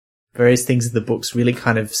various things in the books really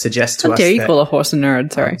kind of suggest to How us dare you that... call a horse a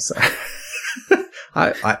nerd, sorry.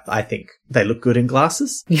 I think they look good in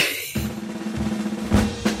glasses.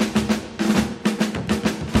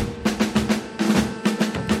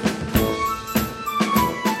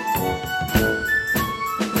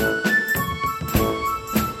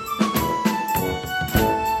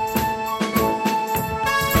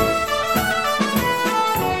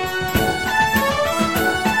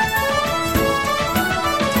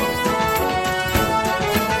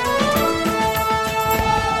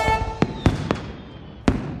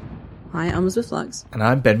 Hi, I'm Elizabeth Lux. And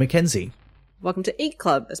I'm Ben McKenzie. Welcome to Eek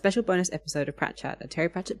Club, a special bonus episode of Prat Chat, a Terry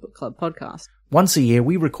Pratchett Book Club podcast. Once a year,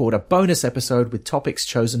 we record a bonus episode with topics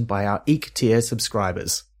chosen by our Eek tier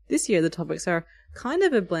subscribers. This year, the topics are kind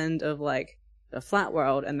of a blend of like the flat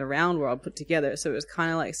world and the round world put together. So it was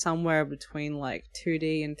kind of like somewhere between like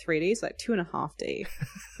 2D and 3D, so like 2.5D.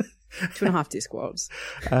 2.5 disc worlds.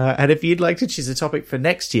 And if you'd like to choose a topic for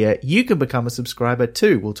next year, you can become a subscriber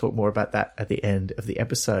too. We'll talk more about that at the end of the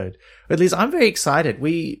episode. But Liz, I'm very excited.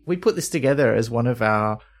 We put this together as one of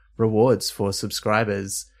our rewards for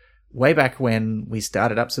subscribers way back when we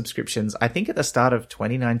started up subscriptions, I think at the start of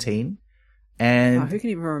 2019. And who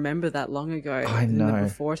can even remember that long ago? I know. In the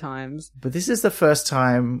before times. But this is the first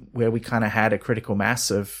time where we kind of had a critical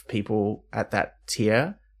mass of people at that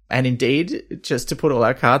tier. And indeed, just to put all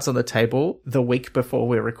our cards on the table, the week before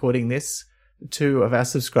we're recording this, 2 of our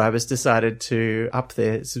subscribers decided to up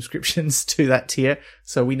their subscriptions to that tier.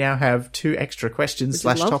 So we now have 2 extra questions /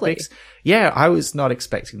 topics. Yeah, I was not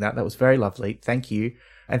expecting that. That was very lovely. Thank you.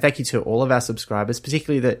 And thank you to all of our subscribers,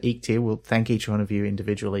 particularly the Eek tier. We'll thank each one of you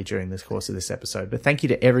individually during the course of this episode. But thank you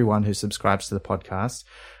to everyone who subscribes to the podcast.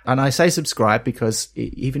 And I say subscribe because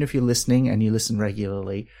even if you're listening and you listen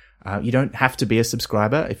regularly, you don't have to be a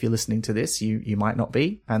subscriber. If you're listening to this, you might not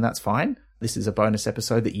be, and that's fine. This is a bonus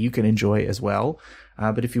episode that you can enjoy as well.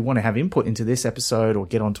 But if you want to have input into this episode or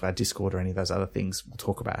get onto our Discord or any of those other things, we'll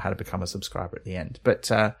talk about how to become a subscriber at the end. But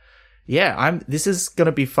this is going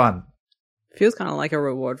to be fun. Feels kind of like a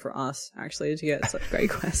reward for us, actually, to get such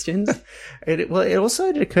great questions. It also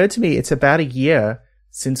occurred to me, it's about a year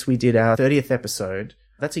since we did our 30th episode.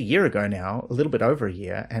 That's a year ago now, a little bit over a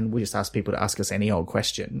year, and we just asked people to ask us any old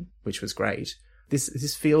question, which was great.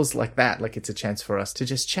 This feels like that, like it's a chance for us to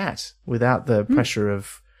just chat without the pressure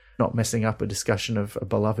of not messing up a discussion of a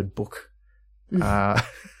beloved book. I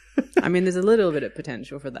mean, there's a little bit of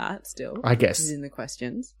potential for that still. I guess. In the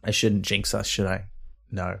questions. I shouldn't jinx us, should I?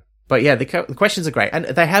 No. But yeah, the questions are great. And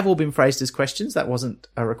they have all been phrased as questions. That wasn't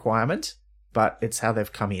a requirement, but it's how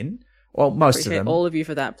they've come in. Well, most of them. All of you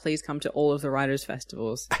for that. Please come to all of the writers'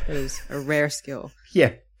 festivals. It is a rare skill.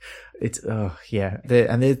 Yeah. There's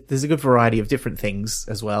a good variety of different things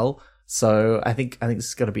as well. So I think this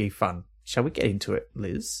is going to be fun. Shall we get into it,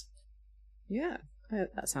 Liz? Yeah.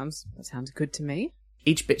 That sounds good to me.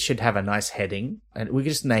 Each bit should have a nice heading, and we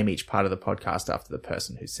can just name each part of the podcast after the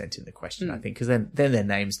person who sent in the question, I think, because then their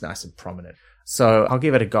name's nice and prominent. So I'll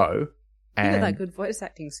give it a go. You got that good voice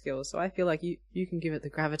acting skills, so I feel like you can give it the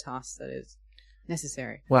gravitas that is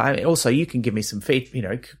necessary. Well, I mean, also you can give me some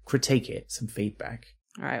critique it, some feedback.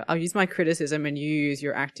 All right, I'll use my criticism and you use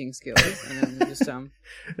your acting skills, and then just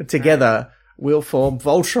together we'll form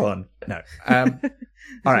Voltron. No,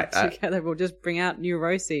 all right. Together we'll just bring out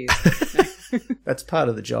neuroses. That's part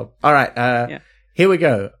of the job. All right, Here we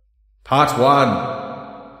go. Part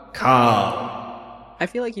 1. Carl. I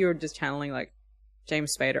feel like you were just channeling like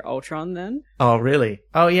James Spader Ultron then. Oh, really?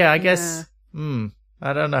 Oh, yeah, I guess.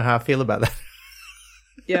 I don't know how I feel about that.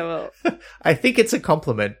 Yeah, well. I think it's a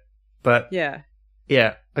compliment, but. Yeah.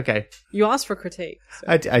 Yeah, okay. You asked for critique. So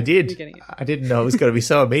I did. I didn't know it was going to be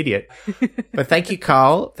so immediate. But thank you,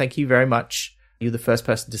 Carl. Thank you very much. You're the first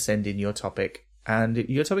person to send in your topic. And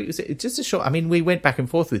your topic was just a short. I mean, we went back and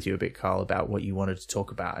forth with you a bit, Carl, about what you wanted to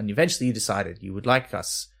talk about. And eventually you decided you would like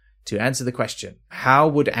us to answer the question, how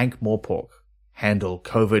would Ankh-Morpork handle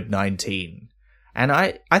COVID-19? And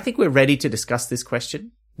I think we're ready to discuss this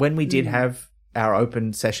question. When we did have our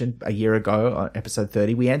open session a year ago on episode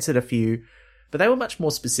 30, we answered a few, but they were much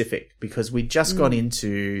more specific because we'd just gone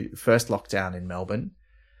into first lockdown in Melbourne.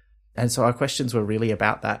 And so our questions were really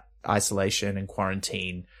about that isolation and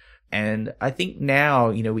quarantine. And I think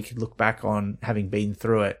now, we could look back on having been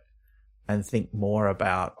through it and think more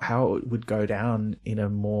about how it would go down in a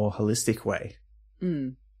more holistic way.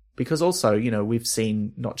 Because also, we've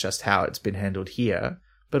seen not just how it's been handled here,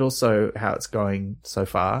 but also how it's going so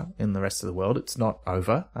far in the rest of the world. It's not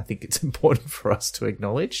over. I think it's important for us to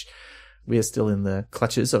acknowledge we are still in the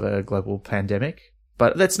clutches of a global pandemic.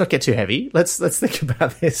 But let's not get too heavy. Let's think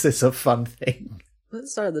about this as a fun thing.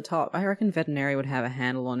 Let's start at the top. I reckon Veterinary would have a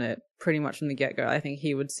handle on it pretty much from the get-go. I think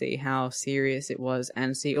he would see how serious it was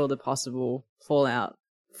and see all the possible fallout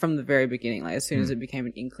from the very beginning, like as soon as it became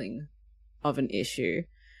an inkling of an issue.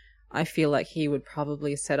 I feel like he would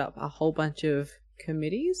probably set up a whole bunch of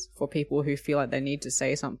committees for people who feel like they need to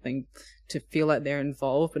say something, to feel like they're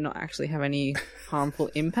involved but not actually have any harmful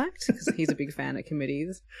impact, because he's a big fan of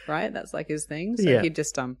committees, right? That's like his thing. So he'd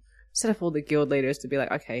just set up all the guild leaders to be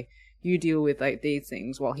like, okay, you deal with like these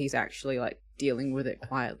things, while he's actually like dealing with it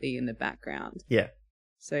quietly in the background. Yeah.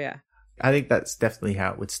 So yeah. I think that's definitely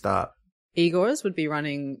how it would start. Igor's would be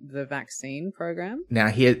running the vaccine program. Now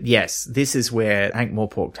here, yes, this is where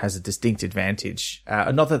Ankh-Morpork has a distinct advantage.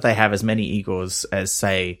 Not that they have as many Igors as,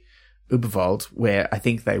 say, Uberwald, where I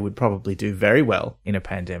think they would probably do very well in a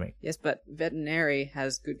pandemic. Yes, but Veterinary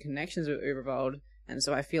has good connections with Uberwald, and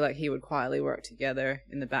so I feel like he would quietly work together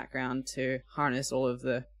in the background to harness all of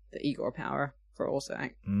the Igor power for also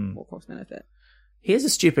Ankh-Morpork's benefit. Here's a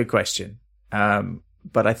stupid question,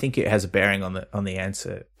 but I think it has a bearing on the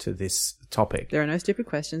answer to this topic. There are no stupid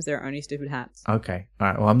questions. There are only stupid hats. Okay. All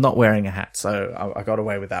right. Well, I'm not wearing a hat, so I got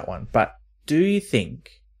away with that one. But do you think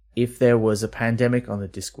if there was a pandemic on the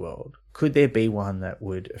Discworld, could there be one that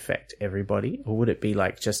would affect everybody? Or would it be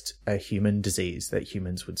like just a human disease that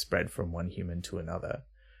humans would spread from one human to another?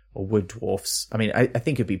 Or would dwarfs... I mean, I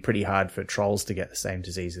think it'd be pretty hard for trolls to get the same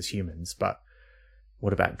disease as humans, but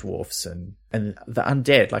what about dwarfs and the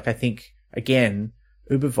undead? Like, I think, again...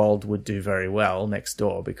 Uberwald would do very well next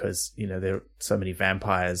door because, you know, there are so many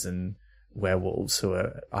vampires and werewolves who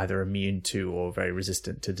are either immune to or very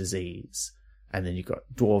resistant to disease. And then you've got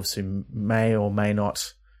dwarves who may or may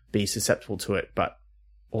not be susceptible to it, but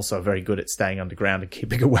also very good at staying underground and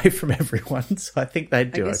keeping away from everyone. So I think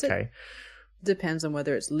they'd do okay. It depends on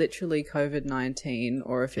whether it's literally COVID-19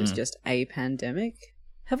 or if it's just a pandemic.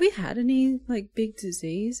 Have we had any, like, big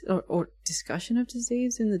disease or discussion of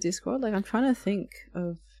disease in the Discord? Like, I'm trying to think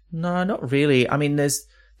of... No, not really. I mean, there's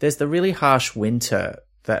the really harsh winter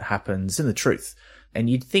that happens in the truth. And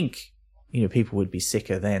you'd think, you know, people would be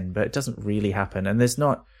sicker then, but it doesn't really happen. And there's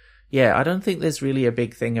not... Yeah, I don't think there's really a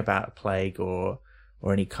big thing about plague or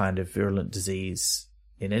any kind of virulent disease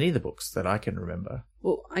in any of the books that I can remember.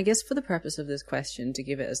 Well, I guess for the purpose of this question, to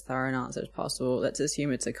give it as thorough an answer as possible, let's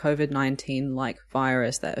assume it's a COVID-19-like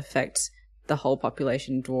virus that affects the whole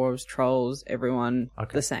population, dwarves, trolls, everyone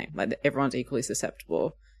the same. Like, everyone's equally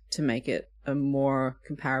susceptible, to make it a more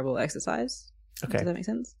comparable exercise. Okay. Does that make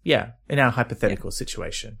sense? Yeah, in our hypothetical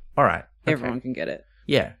situation. All right. Okay. Everyone can get it.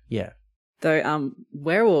 Yeah. Though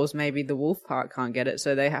werewolves, maybe the wolf part can't get it,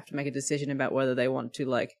 so they have to make a decision about whether they want to,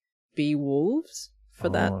 like, be wolves for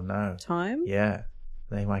that time. Yeah.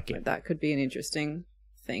 They might get... Like, that could be an interesting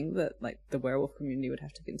thing that, like, the werewolf community would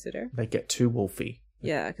have to consider. They get too wolfy.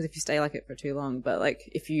 Yeah, because if you stay like it for too long, but, like,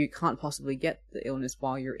 if you can't possibly get the illness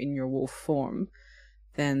while you're in your wolf form,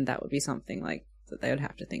 then that would be something, like, that they would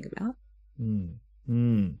have to think about.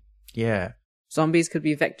 Yeah. Zombies could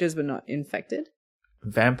be vectors but not infected.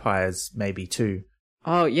 Vampires maybe too.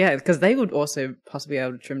 Oh, yeah, because they would also possibly be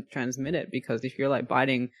able to transmit it, because if you're, like,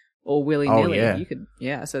 biting all willy-nilly, you could...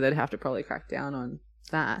 Yeah, so they'd have to probably crack down on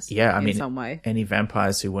that in some way. Any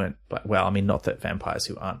vampires who weren't... Well, I mean, not that vampires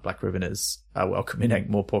who aren't Black Ribboners are welcome in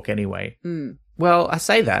Ankh-Morpork anyway. Well, I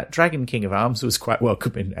say that. Dragon King of Arms was quite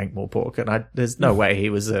welcome in Ankh-Morpork, and there's no way he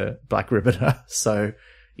was a Black Ribboner, so...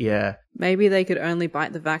 Yeah. Maybe they could only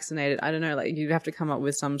bite the vaccinated. I don't know, like, you'd have to come up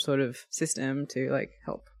with some sort of system to, like,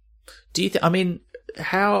 help. Do you I mean,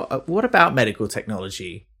 what about medical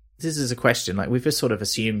technology? This is a question. Like, we've just sort of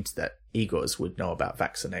assumed that Igors would know about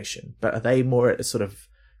vaccination, but are they more at a sort of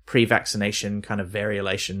pre-vaccination kind of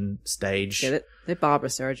variolation stage? Yeah, they're barber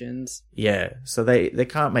surgeons. Yeah, so they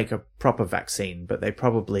can't make a proper vaccine, but they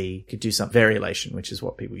probably could do some variolation, which is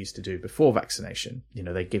what people used to do before vaccination. You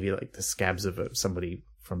know, they give you, like, the scabs of somebody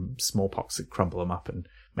from smallpox and crumble them up and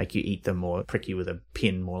make you eat them or prick you with a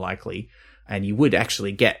pin, more likely. And you would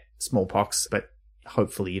actually get smallpox, but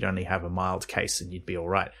hopefully you'd only have a mild case and you'd be all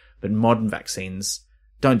right. But modern vaccines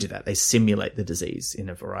don't do that. They simulate the disease in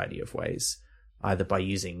a variety of ways, either by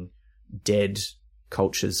using dead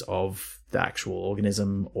cultures of the actual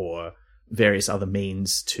organism or various other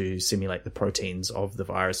means to simulate the proteins of the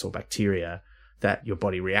virus or bacteria that your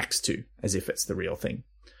body reacts to as if it's the real thing.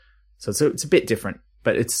 So it's a bit different,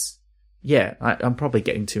 but I'm probably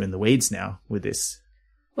getting too in the weeds now with this.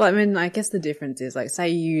 Well, I mean, I guess the difference is, like, say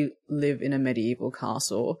you live in a medieval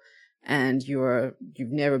castle and you've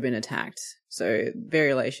never been attacked. So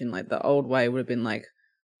variolation, like, the old way would have been like,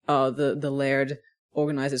 the laird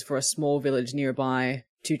organizes for a small village nearby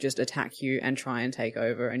to just attack you and try and take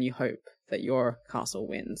over, and you hope that your castle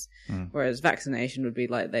wins. Mm. Whereas vaccination would be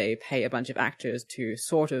like they pay a bunch of actors to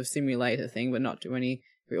sort of simulate a thing but not do any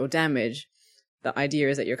real damage. The idea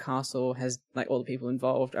is that your castle has, like, all the people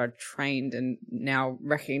involved are trained and now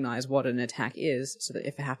recognize what an attack is, so that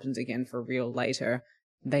if it happens again for real later,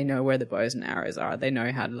 they know where the bows and arrows are. They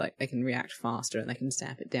know how to, like, they can react faster and they can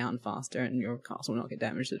stamp it down faster and your castle will not get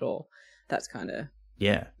damaged at all. That's kind of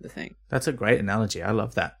the thing. That's a great analogy. I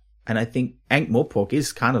love that. And I think Ankh-Morpork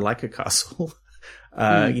is kind of like a castle.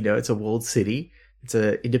 You know, it's a walled city. It's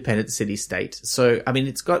an independent city-state. So, I mean,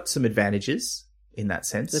 it's got some advantages in that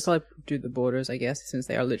sense. They probably do the borders, I guess, since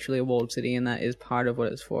they are literally a walled city, and that is part of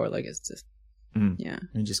what it's for. Like, it's just, yeah.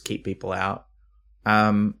 And just keep people out.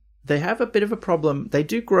 They have a bit of a problem. They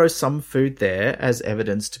do grow some food there, as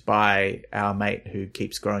evidenced by our mate who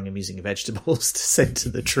keeps growing amusing vegetables to center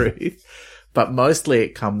the truth. But mostly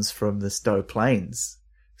it comes from the Stowe Plains.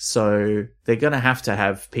 So they're going to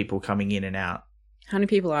have people coming in and out. How many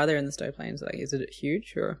people are there in the Stowe Plains? Like, is it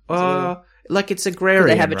huge or? Like it's agrarian. Do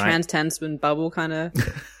they have a right? trans-Tasman bubble kind of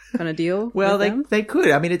deal? Well, with they could.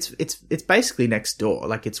 I mean, it's basically next door.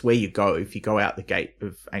 Like, it's where you go if you go out the gate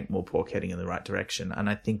of Ankh-Morpork heading in the right direction. And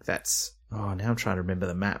I think that's. Oh, now I'm trying to remember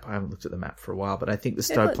the map. I haven't looked at the map for a while, but I think the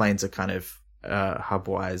Stowe Plains are kind of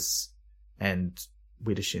Hubwise and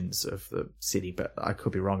Widdershins of the city, but I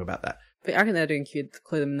could be wrong about that. But I reckon they're doing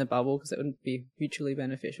clear them in the bubble because it wouldn't be mutually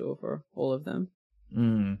beneficial for all of them.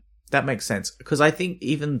 That makes sense. Because I think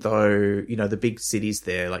even though, you know, the big cities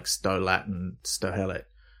there, like Stolat and Stohelet,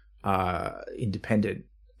 are independent,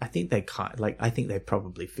 I think they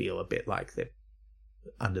probably feel a bit like they're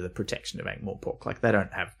under the protection of Ankh-Morpork. Like, they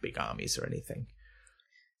don't have big armies or anything.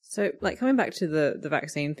 So, like, coming back to the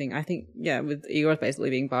vaccine thing, I think, yeah, with Igor's basically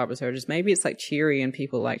being Barbara Surges, maybe it's like Cheery and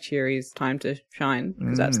people like Cheery's time to shine,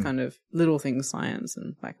 because that's kind of little things science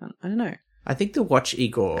and like that. I don't know. I think to watch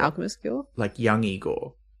Igor, alchemist skill, like young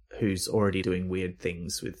Igor, who's already doing weird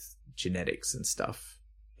things with genetics and stuff,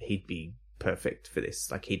 he'd be perfect for this.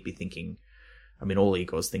 Like, he'd be thinking, I mean, all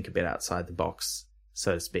Igors think a bit outside the box,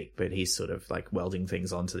 so to speak, but he's sort of like welding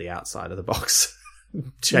things onto the outside of the box,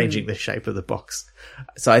 changing the shape of the box.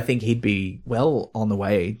 So I think he'd be well on the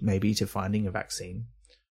way, maybe, to finding a vaccine.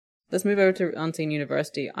 Let's move over to Unseen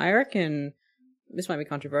University. I reckon, this might be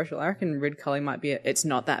controversial, I reckon Ridcully might be it's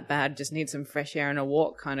not that bad, just need some fresh air and a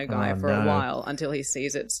walk kind of guy for a while until he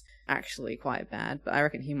sees it's actually quite bad. But I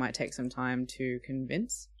reckon he might take some time to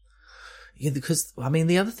convince. Yeah, because, I mean,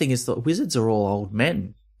 the other thing is that wizards are all old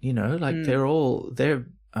men, you know, like they're,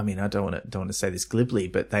 I mean, I don't want to say this glibly,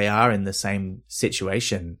 but they are in the same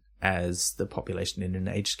situation as the population in an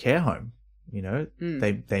aged care home, you know,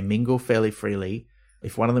 they mingle fairly freely.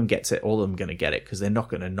 If one of them gets it, all of them are going to get it because they're not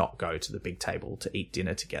going to not go to the big table to eat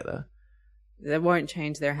dinner together. They won't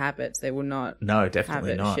change their habits. They will not. No,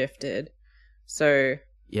 definitely have it not shifted. So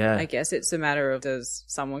yeah, I guess it's a matter of, does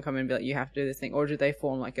someone come in and be like, you have to do this thing, or do they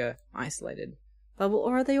form like a isolated bubble,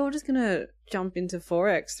 or are they all just going to jump into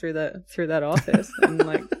Forex through that office and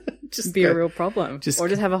like just be a real problem, or just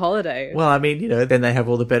have a holiday? Well, I mean, you know, then they have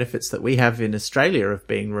all the benefits that we have in Australia of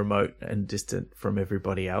being remote and distant from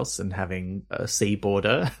everybody else and having a sea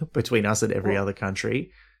border between us and every other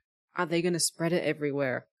country. Are they going to spread it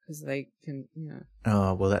everywhere? Because they can, you know.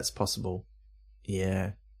 Oh, well, that's possible.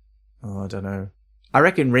 Yeah. Oh, I don't know. I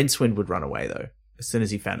reckon Rincewind would run away, though. As soon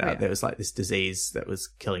as he found out there was like this disease that was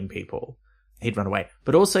killing people, he'd run away.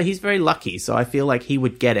 But also, he's very lucky, so I feel like he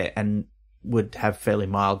would get it and would have fairly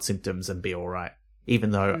mild symptoms and be all right.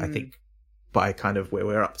 Even though I think by kind of where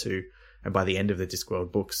we're up to and by the end of the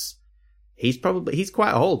Discworld books, he's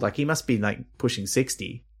quite old. Like, he must be like pushing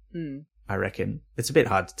 60, I reckon. It's a bit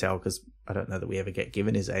hard to tell because I don't know that we ever get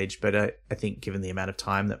given his age, but I think given the amount of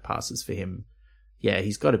time that passes for him, yeah,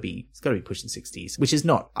 he's got to be pushing 60s, which is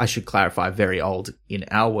not, I should clarify, very old in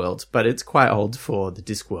our world, but it's quite old for the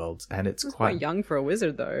Discworld, and it's quite young for a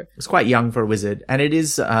wizard, though. It's quite young for a wizard, and it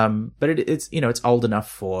is, but it's, you know, it's old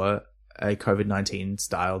enough for a COVID-19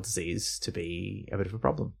 style disease to be a bit of a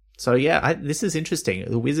problem. So yeah, this is interesting.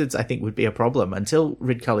 The wizards, I think, would be a problem until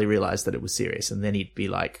Ridcully realized that it was serious, and then he'd be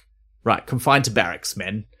like, right, confined to barracks,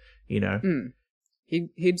 men, you know.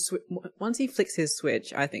 He'd once he flicks his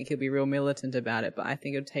switch, I think he'll be real militant about it, but I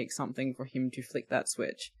think it'll take something for him to flick that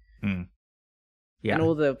switch. Yeah. And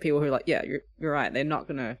all the people who are like, yeah, you're right, they're not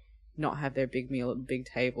going to not have their big meal at the big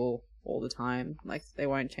table all the time. Like, they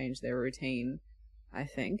won't change their routine, I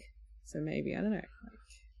think. So maybe, I don't know.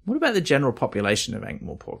 What about the general population of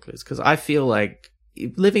Ankh-Morpork? Because I feel like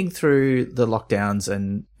living through the lockdowns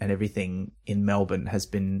and everything in Melbourne has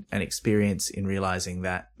been an experience in realizing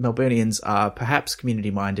that Melburnians are perhaps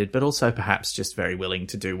community-minded, but also perhaps just very willing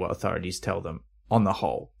to do what authorities tell them. on the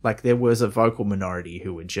whole. Like, there was a vocal minority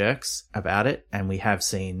who were jerks about it, and we have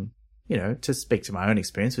seen, you know, to speak to my own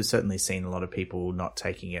experience, we've certainly seen a lot of people not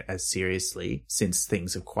taking it as seriously since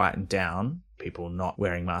things have quietened down. People not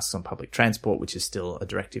wearing masks on public transport, which is still a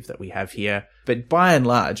directive that we have here. But by and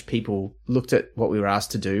large, people looked at what we were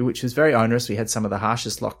asked to do, which was very onerous. We had some of the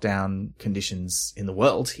harshest lockdown conditions in the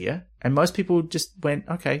world here. And most people just went,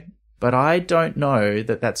 okay, but I don't know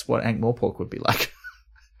that that's what Ankh-Morpork would be like.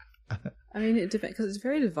 I mean, it depends, because it's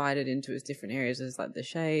very divided into its different areas. There's like the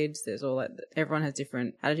shades, there's all that, everyone has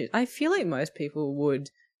different attitudes. I feel like most people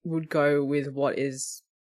would go with what is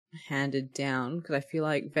handed down, because I feel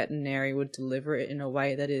like veterinary would deliver it in a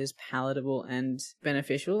way that is palatable and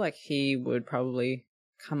beneficial. Like, he would probably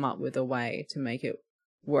come up with a way to make it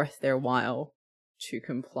worth their while to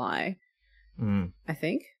comply. I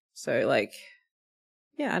think so. Like,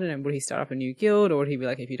 yeah, I don't know, would he start up a new guild, or would he be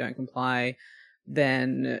like, if you don't comply,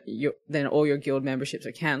 then all your guild memberships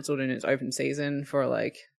are cancelled and it's open season for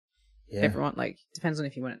like everyone? Like, depends on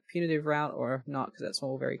if you went a punitive route or not, because that's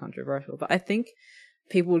all very controversial. But I think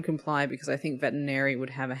people would comply, because I think veterinary would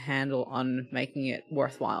have a handle on making it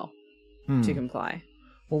worthwhile to comply.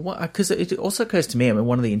 Well, because it also occurs to me, I mean,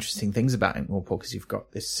 one of the interesting things about Ankh-Morpork is you've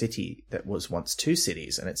got this city that was once two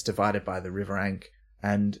cities, and it's divided by the River Ankh,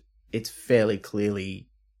 and it's fairly clearly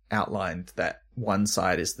outlined that one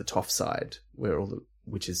side is the Toff side,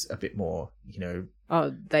 which is a bit more, you know.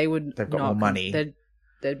 Oh, they've got more money.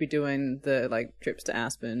 They'd be doing the like trips to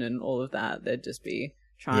Aspen and all of that. They'd just be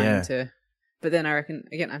trying to. But then I reckon,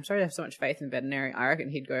 again, I'm sorry to have so much faith in veterinary. I reckon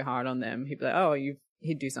he'd go hard on them. He'd be like,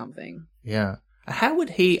 he'd do something. Yeah. How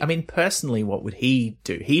would he, I mean, personally, what would he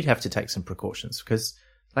do? He'd have to take some precautions, because,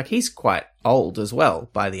 like, he's quite old as well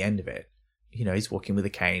by the end of it. You know, he's walking with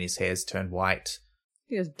a cane, his hair's turned white.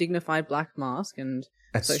 He has dignified black mask and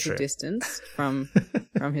social distance from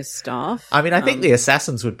his staff. I mean, I think the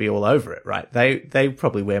assassins would be all over it, right? They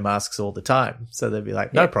probably wear masks all the time, so they'd be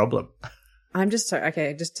like, no problem. I'm just sorry.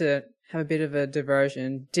 Okay, just to have a bit of a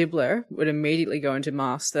diversion, Dibbler would immediately go into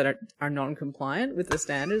masks that are non-compliant with the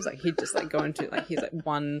standards. Like, he'd just like go into, like, he's like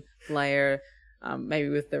one layer, maybe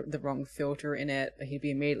with the wrong filter in it, but he'd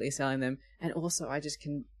be immediately selling them. And also, I just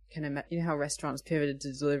can imagine, you know how restaurants pivoted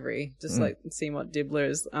to delivery, just like seeing what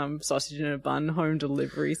Dibbler's sausage in a bun home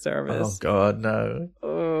delivery service. Oh God, no.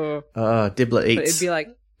 Dibbler eats. But it'd be like,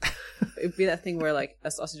 it'd be that thing where like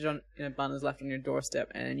a sausage in a bun is left on your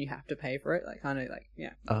doorstep and you have to pay for it, like, kind of like,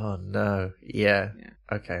 yeah. Oh no. Yeah.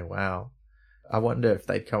 Okay, wow. I wonder if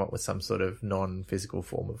they'd come up with some sort of non-physical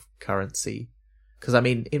form of currency, because I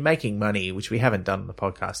mean, in making money, which we haven't done on the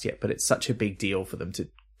podcast yet, but it's such a big deal for them to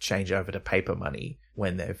change over to paper money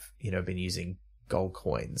when they've, you know, been using gold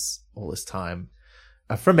coins all this time.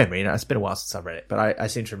 From memory, you know, it's been a while since I've read it, but I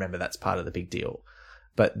seem to remember that's part of the big deal.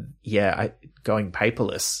 But yeah, going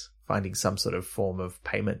paperless, finding some sort of form of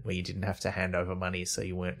payment where you didn't have to hand over money, so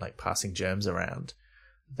you weren't like passing germs around,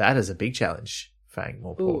 that is a big challenge for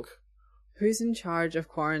Ankh-Morpork. Who's in charge of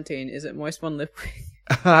quarantine? Is it Moist One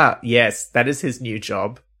Lipwing? Yes, that is his new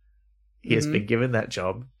job. He has been given that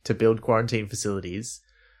job to build quarantine facilities.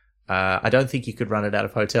 I don't think you could run it out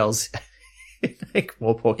of hotels in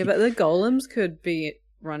Ankh-Morpork. Yeah, but the golems could be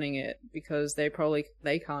running it, because they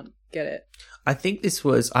can't get it. I think this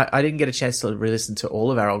was, I didn't get a chance to re-listen to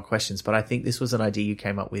all of our old questions, but I think this was an idea you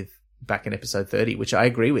came up with back in episode 30, which I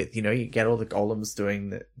agree with. You know, you get all the golems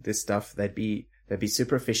doing this stuff. They'd be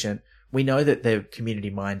super efficient. We know that they're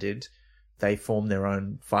community minded. They form their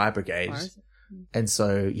own fire brigade. And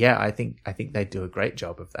so, yeah, I think they do a great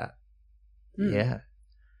job of that. Yeah.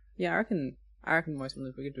 Yeah, I reckon Moist One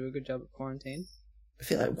Lipwing could do a good job of quarantine. I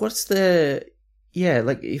feel like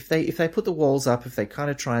like if they put the walls up, if they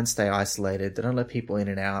kind of try and stay isolated, they don't let people in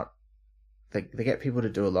and out, they get people to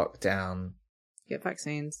do a lockdown. Get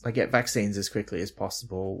vaccines. They get vaccines as quickly as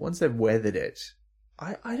possible. Once they've weathered it,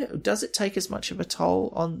 does it take as much of a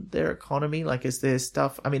toll on their economy? Like, is there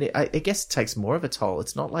stuff? I mean, I guess it takes more of a toll.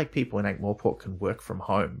 It's not like people in Ankh-Morpork can work from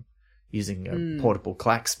home using a portable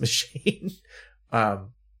clacks machine.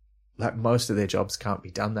 Like, most of their jobs can't be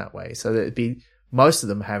done that way. So most of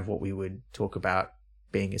them have what we would talk about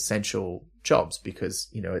being essential jobs, because,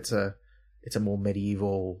 you know, it's a more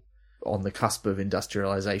medieval, on the cusp of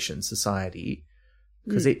industrialization society.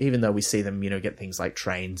 Because even though we see them, you know, get things like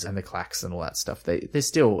trains and the clacks and all that stuff, they're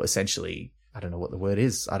still essentially, I don't know what the word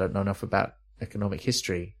is. I don't know enough about economic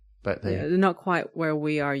history, but they're not quite where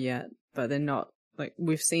we are yet, but they're not, like,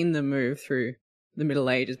 we've seen them move through the Middle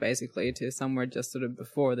Ages basically to somewhere just sort of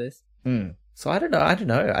before this. So I don't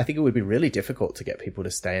know. I think it would be really difficult to get people to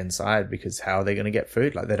stay inside, because how are they going to get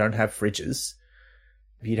food? Like, they don't have fridges.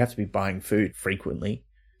 You'd have to be buying food frequently.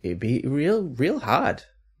 it'd be real hard.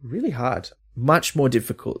 Really hard. Much more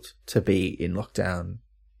difficult to be in lockdown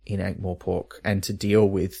in Ankh-Morpork and to deal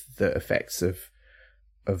with the effects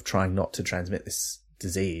of trying not to transmit this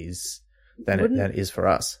disease than it is for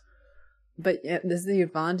us. But yeah, there's the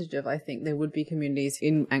advantage of, I think there would be communities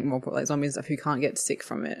in Ankh-Morpork, like zombies and stuff, who can't get sick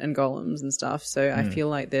from it, and golems and stuff. So I feel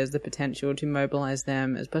like there's the potential to mobilize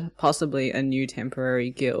them as possibly a new temporary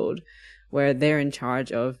guild where they're in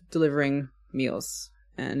charge of delivering meals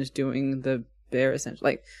and doing the bare essential,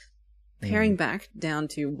 like paring back down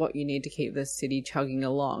to what you need to keep the city chugging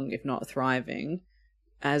along, if not thriving,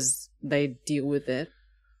 as they deal with it,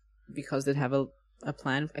 because they'd have a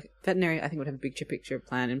plan. Veterinary, I think, would have a big picture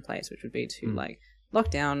plan in place, which would be to like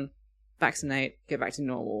lock down, vaccinate, get back to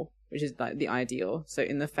normal, which is like the ideal. So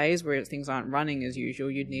in the phase where things aren't running as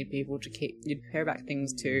usual, you'd need people to you'd pare back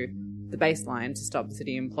things to the baseline to stop the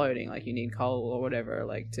city imploding. Like you need coal or whatever,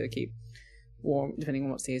 like to keep warm, depending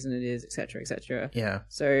on what season it is, etc., etc. Yeah.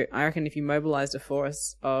 So I reckon if you mobilized a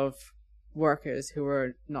force of workers who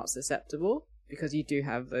are not susceptible, because you do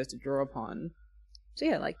have those to draw upon. So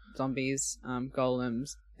yeah, like zombies,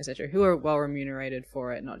 golems, etc., who are well remunerated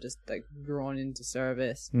for it, not just like drawn into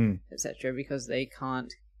service, etc., because they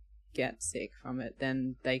can't get sick from it.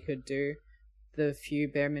 Then they could do the few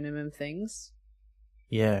bare minimum things.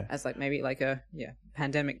 Yeah. As like maybe like a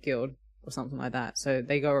pandemic guild or something like that. So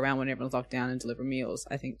they go around when everyone's locked down and deliver meals.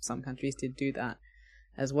 I think some countries did do that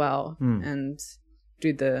as well, and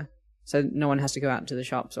do so no one has to go out to the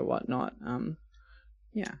shops or whatnot.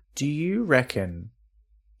 Yeah. Do you reckon?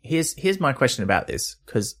 Here's my question about this,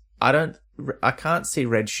 because I can't see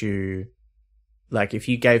Red Shoe, like if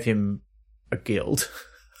you gave him a guild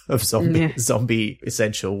of zombie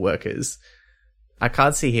essential workers, I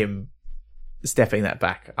can't see him stepping that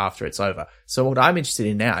back after it's over. So what I'm interested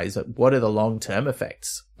in now is what are the long-term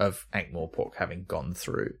effects of Ankh-Morpork having gone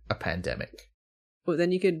through a pandemic? Well,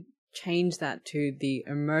 then you could change that to the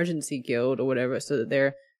emergency guild or whatever, so that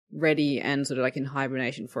they're ready and sort of like in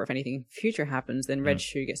hibernation for if anything future happens. Then Red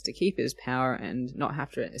Shoe gets to keep his power and not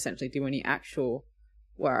have to essentially do any actual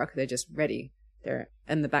work. They're just ready. They're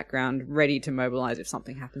in the background, ready to mobilize if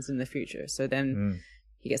something happens in the future. So then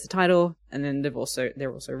he gets the title, and then they're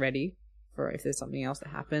also ready for if there's something else that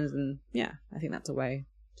happens. And yeah, I think that's a way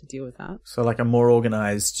to deal with that. So like a more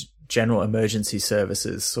organized general emergency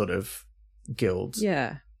services sort of guild.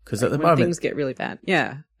 Yeah. Because like at the when moment things get really bad.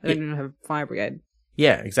 Yeah. They don't even have a fire brigade.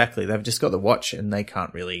 Yeah, exactly. They've just got the watch and they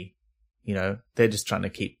can't really, they're just trying to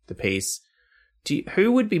keep the peace.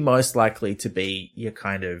 Who would be most likely to be your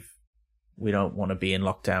kind of, we don't want to be in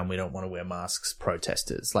lockdown, we don't want to wear masks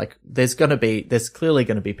protesters? Like there's clearly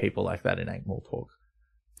going to be people like that in Ankh-Morpork.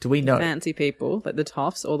 Do we know? Fancy people, like the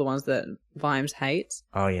toffs, or the ones that Vimes hates.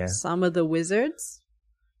 Oh yeah. Some of the wizards.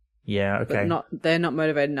 Yeah, okay. But they're not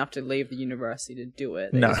motivated enough to leave the university to do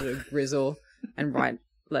it. They sort of grizzle and write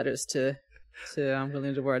letters to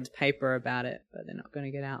William de Ward's paper about it, but they're not going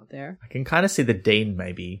to get out there. I can kind of see the dean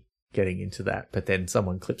maybe getting into that, but then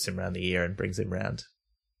someone clips him around the ear and brings him round.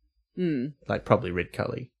 Like probably Rid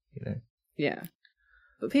Cully, Yeah.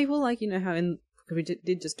 But people like, how we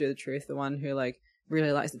did just do The Truth, the one who like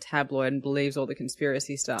really likes the tabloid and believes all the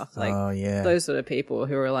conspiracy stuff. Like, oh, yeah. Those sort of people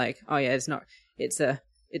who are like, oh yeah, it's an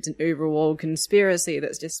overworld conspiracy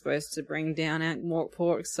that's just supposed to bring down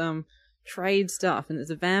Ankh-Morpork some trade stuff, and it's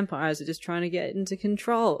the vampires are just trying to get into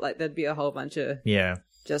control. Like there'd be a whole bunch of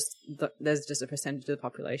there's just a percentage of the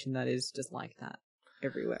population that is just like that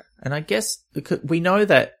everywhere. And I guess we know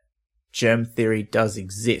that germ theory does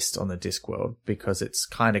exist on the Discworld because it's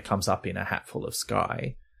kind of comes up in A Hatful of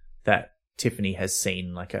Sky, that Tiffany has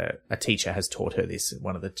seen, like a teacher has taught her this at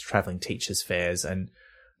one of the traveling teachers fairs, and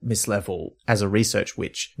Miss Level, as a research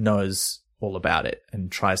witch, knows all about it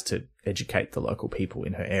and tries to educate the local people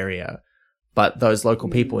in her area. But those local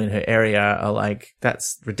people in her area are like,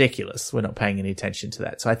 that's ridiculous. We're not paying any attention to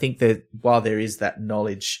that. So I think that while there is that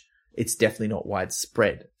knowledge, it's definitely not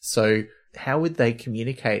widespread. So how would they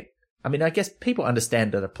communicate? I mean, I guess people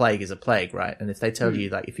understand that a plague is a plague, right? And if they tell you,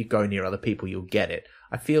 like, if you go near other people, you'll get it.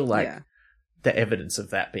 I feel like the evidence of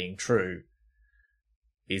that being true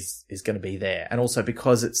is going to be there. And also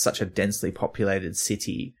because it's such a densely populated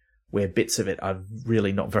city where bits of it are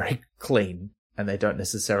really not very clean, and they don't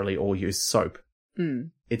necessarily all use soap,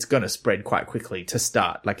 it's going to spread quite quickly to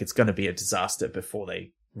start. Like, it's going to be a disaster before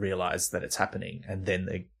they realize that it's happening, and then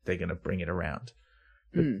they're going to bring it around.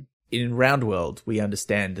 But in Round World, we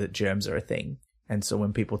understand that germs are a thing. And so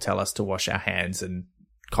when people tell us to wash our hands and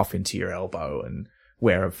cough into your elbow and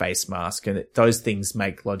wear a face mask, and those things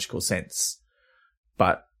make logical sense.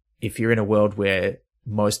 But if you're in a world where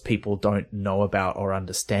most people don't know about or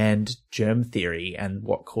understand germ theory, and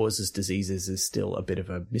what causes diseases is still a bit of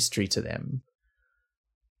a mystery to them.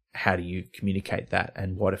 How do you communicate that,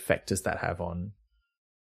 and what effect does that have on?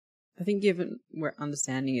 I think given where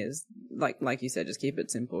understanding is, like you said, just keep it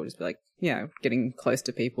simple. Just be like, getting close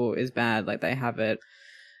to people is bad. Like, they have it.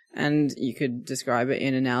 And you could describe it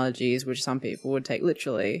in analogies, which some people would take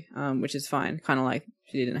literally, which is fine. Kind of like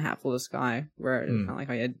she did in A Hatful of Sky, where it's kind of like,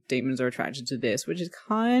 oh yeah, demons are attracted to this, which is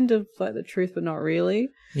kind of like the truth, but not really.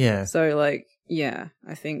 Yeah. So, like,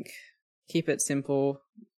 I think keep it simple.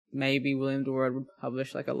 Maybe William Deward would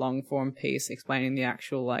publish like a long form piece explaining the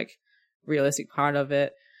actual like realistic part of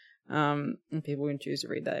it. And people can choose to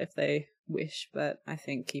read that if they wish, but I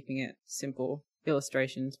think keeping it simple,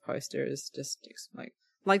 illustrations, posters, just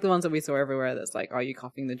like the ones that we saw everywhere. That's like, are you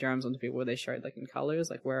coughing the germs onto people? Where they showed like in colors,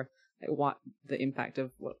 like where like what the impact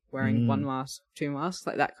of wearing one mask, two masks,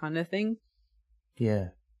 like that kind of thing. Yeah.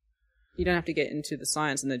 You don't have to get into the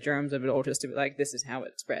science and the germs of it all, just to be like, this is how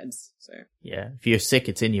it spreads. So yeah, if you're sick,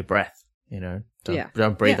 it's in your breath.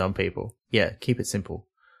 Don't breathe on people. Yeah, keep it simple.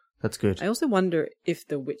 That's good. I also wonder if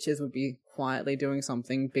the witches would be quietly doing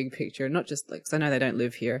something big picture, not just like, 'cause I know they don't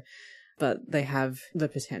live here, but they have the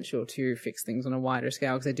potential to fix things on a wider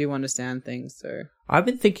scale because they do understand things. So I've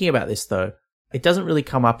been thinking about this though. It doesn't really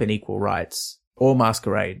come up in Equal Rights or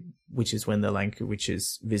Masquerade, which is when the Lanka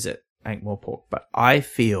witches visit Ankh-Morpork. But I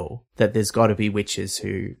feel that there's got to be witches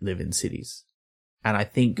who live in cities. And I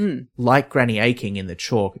think, like Granny Aching in the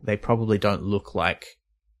Chalk, they probably don't look like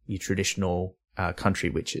your traditional country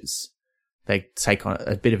witches. They take on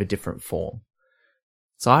a bit of a different form.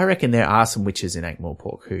 So I reckon there are some witches in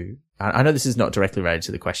Ankh-Morpork who, I know this is not directly related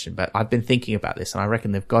to the question, but I've been thinking about this, and I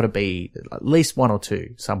reckon there've got to be at least one or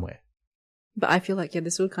two somewhere. But I feel like,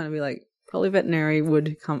 this would kind of be like, probably Veterinary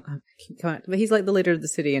would come but he's like the leader of the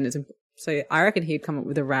city, and so I reckon he'd come up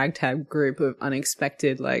with a ragtag group of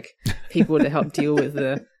unexpected, like, people to help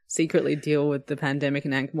secretly deal with the pandemic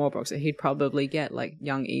in Ankh-Morpork. So he'd probably get like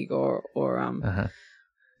young Igor or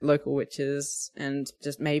local witches, and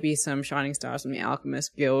just maybe some shining stars from the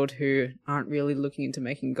Alchemist Guild who aren't really looking into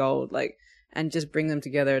making gold, like, and just bring them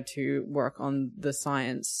together to work on the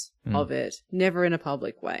science of it. Never in a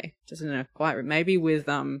public way, just in a quiet room. Maybe with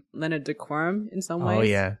Leonard de Quorum in some ways. Oh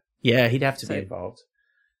yeah. Yeah, he'd have to be involved.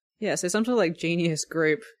 Yeah, so some sort of like genius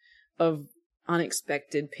group of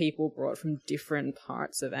unexpected people brought from different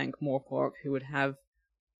parts of Ankh-Morpork who would have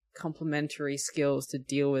complementary skills to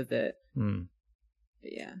deal with it.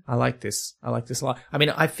 Yeah. I like this a lot. I mean,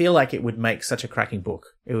 I feel like it would make such a cracking book.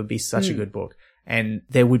 It would be such a good book. And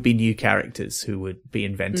there would be new characters who would be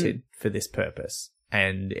invented for this purpose.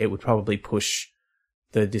 And it would probably push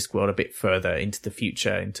the Discworld a bit further into the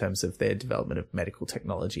future in terms of their development of medical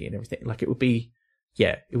technology and everything. Like, it would be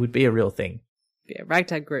a real thing. Yeah,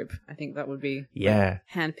 ragtag group. I think that would be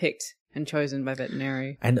handpicked and chosen by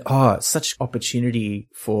Veterinary. And such opportunity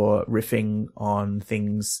for riffing on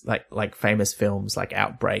things like famous films like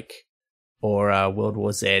Outbreak or World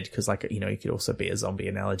War Z, because you could also be a zombie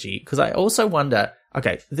analogy. Because I also wonder,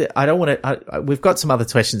 okay, I don't want to, we've got some other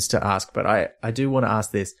questions to ask, but I do want to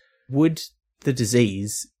ask this. Would the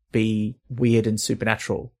disease be weird and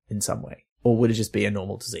supernatural in some way? Or would it just be a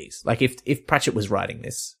normal disease? Like if Pratchett was writing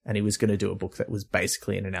this and he was going to do a book that was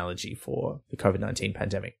basically an analogy for the COVID-19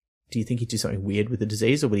 pandemic, do you think he'd do something weird with the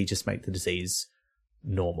disease, or would he just make the disease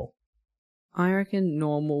normal? I reckon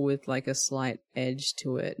normal with like a slight edge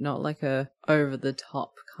to it, not like a over the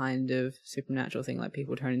top kind of supernatural thing like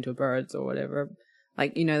people turn into birds or whatever.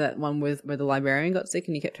 Like, that one where the librarian got sick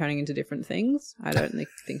and he kept turning into different things. I don't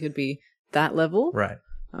think it'd be that level. Right.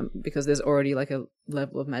 Because there's already like a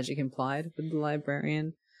level of magic implied with the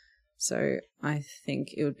librarian. So I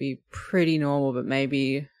think it would be pretty normal, but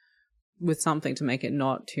maybe with something to make it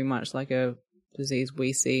not too much like a disease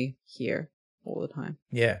we see here all the time.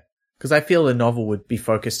 Yeah. Because I feel the novel would be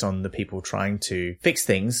focused on the people trying to fix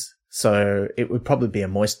things. So it would probably be a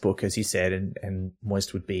Moist book, as you said, and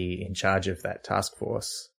Moist would be in charge of that task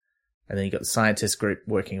force. And then you got the scientist group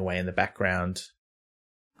working away in the background.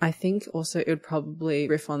 I think also it would probably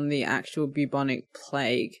riff on the actual bubonic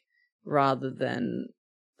plague rather than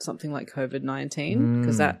something like COVID-19,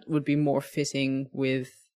 because that would be more fitting with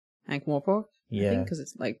Ankh-Morpork. Yeah. I think, because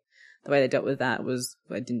it's like the way they dealt with that was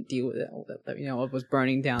they didn't deal with it. It was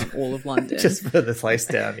burning down all of London. Just burn the place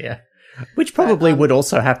down, yeah. Which probably would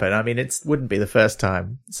also happen. I mean, it wouldn't be the first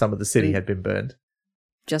time some of the city had been burned.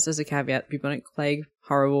 Just as a caveat, bubonic plague,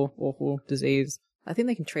 horrible, awful disease. I think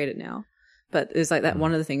they can treat it now. But it's like that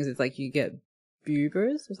one of the things is like you get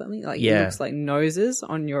bubers or something. Like it looks like noses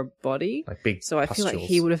on your body. Like big So I feel like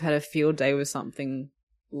he would have had a field day with something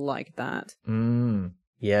like that.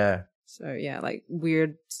 Yeah. So yeah, like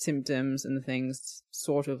weird symptoms and things,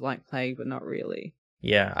 sort of like plague, but not really.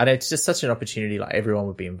 Yeah. And it's just such an opportunity. Like everyone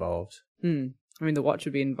would be involved. I mean, the Watch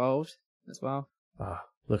would be involved as well. Oh,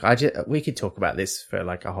 look, we could talk about this for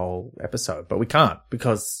like a whole episode, but we can't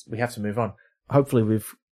because we have to move on. Hopefully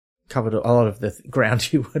we've covered a lot of the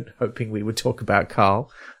ground you were hoping we would talk about,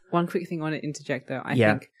 Carl. One quick thing I want to interject though. I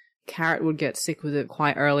think Carrot would get sick with it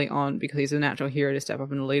quite early on because he's a natural hero to step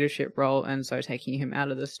up in a leadership role, and so taking him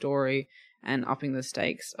out of the story and upping the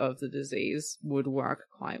stakes of the disease would work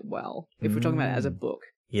quite well. If we're talking about it as a book.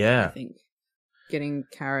 Yeah. I think getting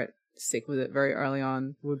Carrot sick with it very early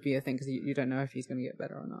on would be a thing because you don't know if he's going to get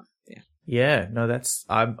better or not. Yeah. Yeah. No,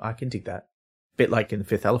 I can dig that. Bit like in The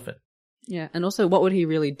Fifth Elephant. Yeah. And also, what would he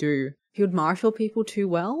really do? He would marshal people too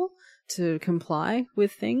well to comply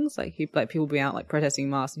with things. Like people would be out like protesting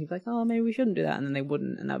masks and he'd be like, oh, maybe we shouldn't do that. And then they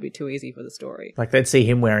wouldn't. And that would be too easy for the story. Like they'd see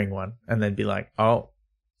him wearing one and they'd be like, oh,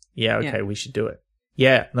 yeah, okay, we should do it.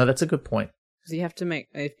 Yeah. No, that's a good point. Because you have to make,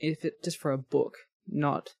 if it just for a book,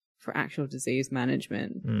 not for actual disease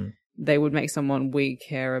management, they would make someone we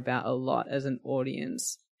care about a lot as an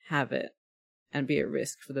audience have it and be at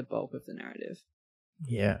risk for the bulk of the narrative.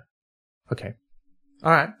 Yeah. Okay.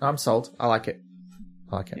 All right. I'm sold. I like it.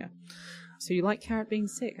 Yeah. So you like Carrot being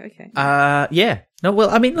sick? Okay. Yeah. No, well,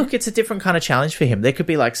 I mean, look, it's a different kind of challenge for him. There could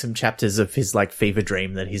be like some chapters of his like fever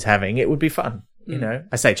dream that he's having. It would be fun. You know,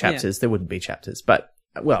 I say chapters, there wouldn't be chapters, but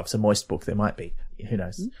well, if it's a moist book, there might be. Who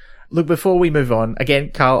knows? Look, before we move on, again,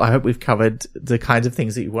 Carl, I hope we've covered the kinds of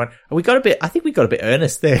things that you want. I think we got a bit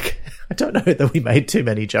earnest there. I don't know that we made too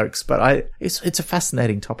many jokes, but it's a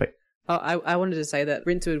fascinating topic. Oh, I wanted to say that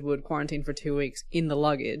Rincewood would quarantine for 2 weeks in the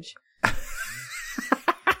luggage.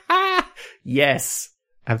 Yes,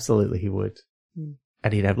 absolutely he would.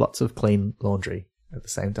 And he'd have lots of clean laundry at the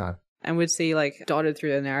same time. And we'd see like dotted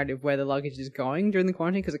through the narrative where the luggage is going during the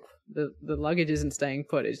quarantine because the luggage isn't staying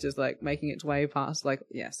put. It's just like making its way past so I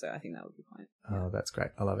think that would be fine. Oh, that's great.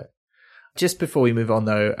 I love it. Just before we move on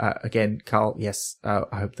though, again, Carl, yes, I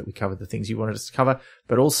hope that we covered the things you wanted us to cover,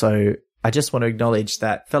 but also I just want to acknowledge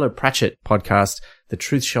that fellow Pratchett podcast, The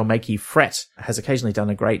Truth Shall Make You Fret, has occasionally done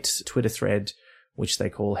a great Twitter thread which they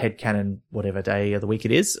call Headcanon whatever day of the week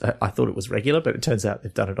it is. I thought it was regular, but it turns out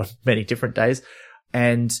they've done it on many different days.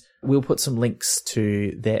 And we'll put some links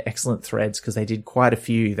to their excellent threads because they did quite a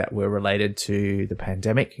few that were related to the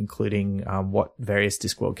pandemic, including what various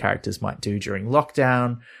Discworld characters might do during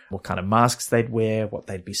lockdown, what kind of masks they'd wear, what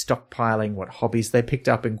they'd be stockpiling, what hobbies they picked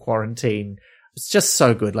up in quarantine. It's just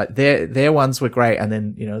so good. Like their ones were great. And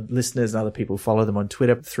then, you know, listeners and other people follow them on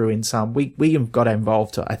Twitter, threw in some. We got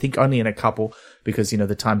involved, I think only in a couple because, you know,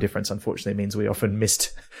 the time difference unfortunately means we often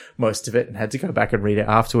missed most of it and had to go back and read it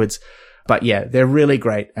afterwards. But yeah, they're really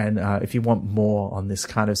great. And if you want more on this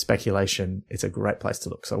kind of speculation, it's a great place to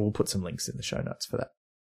look. So we'll put some links in the show notes for that.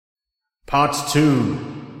 Part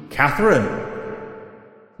 2. Catherine.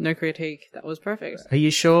 No critique. That was perfect. Are you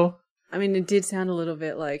sure? I mean, it did sound a little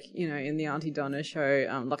bit like, you know, in the Auntie Donna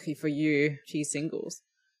show, Lucky for You, she's singles.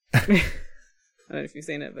 I don't know if you've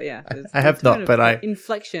seen it, but yeah. I have not, but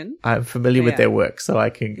inflection. I'm familiar with their work, so I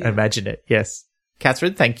can imagine it. Yes.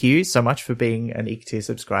 Catherine, thank you so much for being an Eek Tier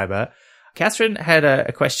subscriber. Catherine had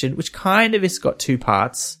a question which kind of has got two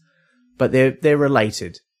parts, but they're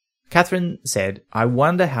related. Catherine said, I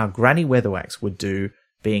wonder how Granny Weatherwax would do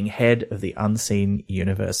being head of the Unseen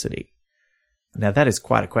University. Now, that is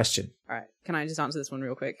quite a question. All right. Can I just answer this one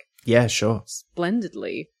real quick? Yeah, sure.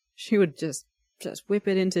 Splendidly. She would just whip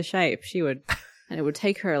it into shape. She would, and it would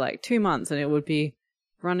take her like 2 months and it would be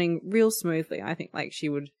running real smoothly. I think like she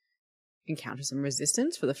would encounter some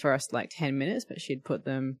resistance for the first like 10 minutes, but she'd put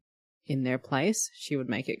them in their place. She would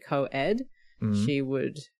make it co-ed. Mm-hmm. She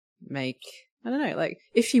would make, I don't know, like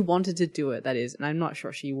if she wanted to do it, that is, and I'm not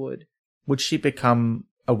sure she would. Would she become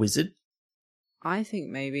a wizard? I think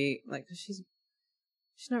maybe, like, she's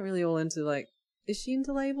not really all into, like, is she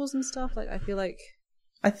into labels and stuff? Like, I feel like...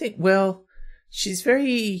 I think, well, she's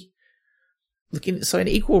very... So in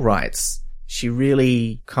Equal Rights, she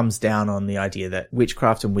really comes down on the idea that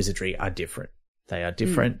witchcraft and wizardry are different. They are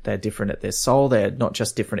different. They're different at their soul. They're not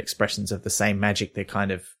just different expressions of the same magic. They're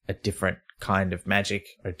kind of a different kind of magic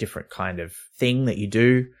or a different kind of thing that you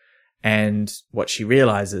do. And what she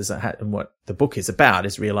realizes, and what the book is about,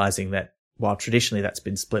 is realizing that while traditionally that's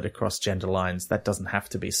been split across gender lines, that doesn't have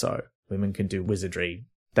to be so. Women can do wizardry.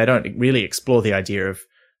 They don't really explore the idea of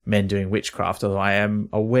men doing witchcraft, although I'm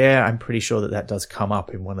pretty sure that does come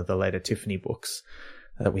up in one of the later Tiffany books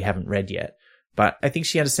that we haven't read yet. But I think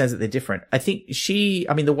she understands that they're different. I think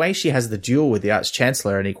the way she has the duel with the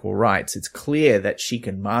Arch-Chancellor in Equal Rights, it's clear that she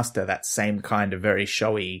can master that same kind of very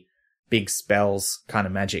showy big spells kind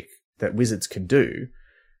of magic that wizards can do.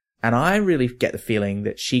 And I really get the feeling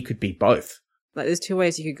that she could be both. Like, there's two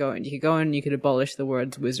ways you could go in. You could go in and you could abolish the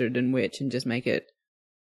words wizard and witch and just make it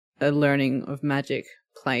a learning of magic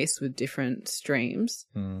place with different streams.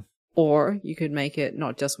 Or you could make it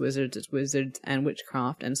not just wizards, it's wizards and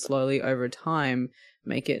witchcraft, and slowly over time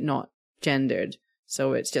make it not gendered.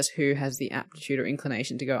 So it's just who has the aptitude or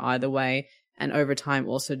inclination to go either way, and over time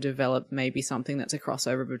also develop maybe something that's a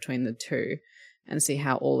crossover between the two and see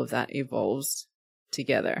how all of that evolves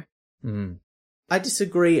together. I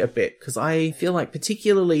disagree a bit, because I feel like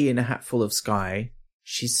particularly in A Hatful of Sky,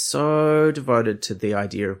 she's so devoted to the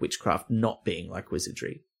idea of witchcraft not being like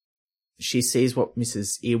wizardry. She sees what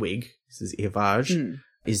Mrs. Earvage,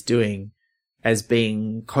 is doing as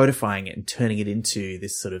being codifying it and turning it into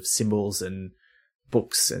this sort of symbols and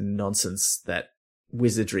books and nonsense that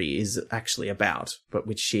wizardry is actually about, but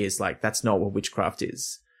which she is like, that's not what witchcraft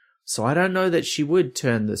is. So I don't know that she would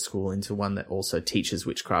turn the school into one that also teaches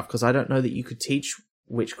witchcraft, because I don't know that you could teach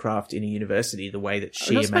witchcraft in a university the way that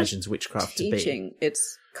she imagines witchcraft to be. Teaching,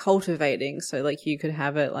 it's cultivating. So like you could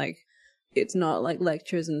have it like, it's not like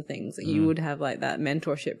lectures and things. Like you would have like that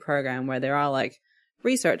mentorship program where there are like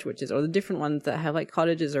research witches, or the different ones that have like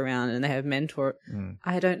cottages around and they have mentor.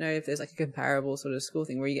 I don't know if there's like a comparable sort of school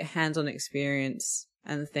thing where you get hands-on experience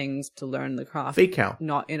and things to learn the craft. VCAL.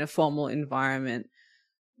 Not in a formal environment.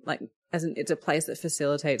 Like, as in, it's a place that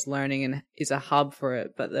facilitates learning and is a hub for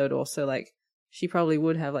it, but they would also like, she probably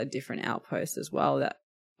would have like different outposts as well that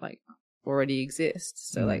like already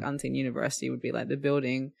exist. So like Unseen University would be like the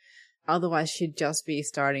building. Otherwise she'd just be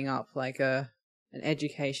starting up like an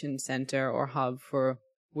education center or hub for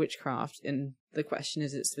witchcraft. And the question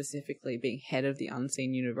is, it's specifically being head of the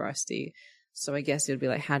Unseen University. So I guess it would be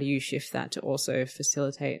like, how do you shift that to also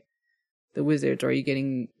facilitate the wizards, or are you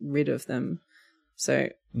getting rid of them? So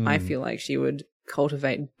I feel like she would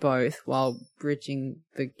cultivate both while bridging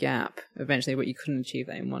the gap eventually, but you couldn't achieve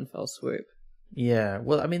that in one fell swoop. Yeah,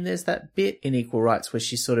 well, I mean, there's that bit in Equal Rights where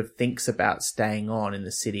she sort of thinks about staying on in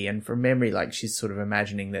the city, and from memory, like, she's sort of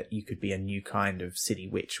imagining that you could be a new kind of city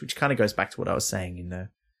witch, which kind of goes back to what I was saying in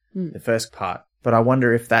the first part. But I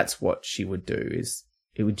wonder if that's what she would do, is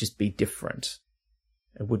it would just be different.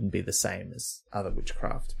 It wouldn't be the same as other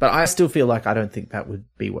witchcraft. But I still feel like I don't think that would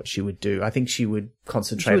be what she would do. I think she would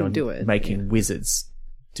concentrate on making wizards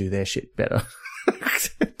do their shit better,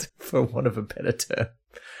 for want of a better term.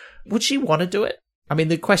 Would she want to do it? I mean,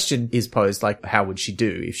 the question is posed, like, how would she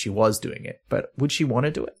do if she was doing it? But would she want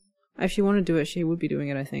to do it? If she wanted to do it, she would be doing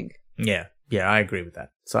it, I think. Yeah, I agree with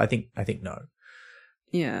that. So I think no.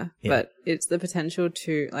 Yeah, but it's the potential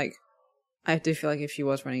to, like, I do feel like if she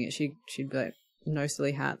was running it, she'd be like, no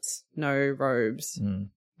silly hats, no robes,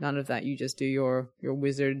 none of that. You just do your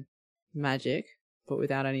wizard magic, but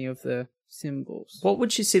without any of the symbols. What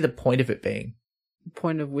would she see the point of it being? The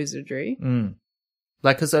point of wizardry?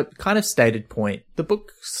 Like, as a kind of stated point, the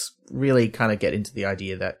books really kind of get into the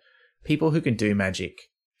idea that people who can do magic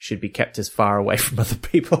should be kept as far away from other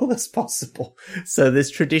people as possible. So this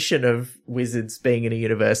tradition of wizards being in a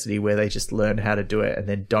university where they just learn how to do it and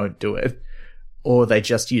then don't do it, or they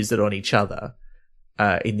just use it on each other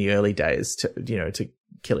in the early days to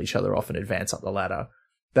kill each other off and advance up the ladder.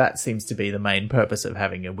 That seems to be the main purpose of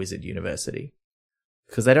having a wizard university,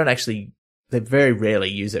 because they very rarely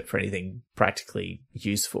use it for anything practically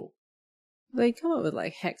useful. They come up with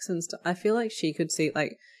like hex and stuff. I feel like she could see,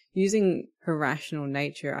 like, using her rational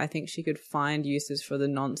nature, I think she could find uses for the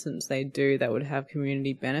nonsense they do that would have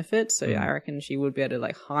community benefits. So I reckon she would be able to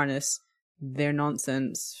like harness their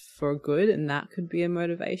nonsense for good, and that could be a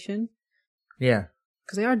motivation. Yeah.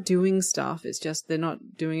 Because they are doing stuff, it's just they're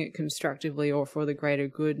not doing it constructively or for the greater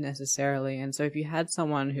good necessarily. And so if you had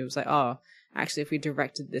someone who was like, oh, actually, if we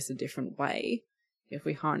directed this a different way, if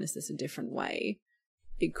we harness this a different way,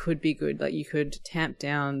 it could be good. Like, you could tamp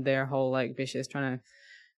down their whole, like, vicious trying to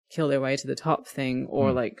kill their way to the top thing,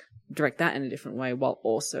 or, like, direct that in a different way while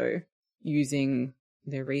also using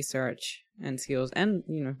their research and skills and,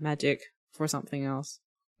 magic for something else.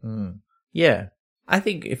 Yeah. I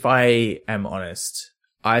think if I am honest,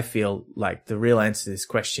 I feel like the real answer to this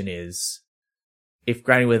question is, if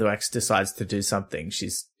Granny Weatherwax decides to do something,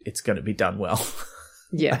 it's going to be done well.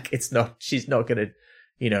 Yeah. Like, she's not going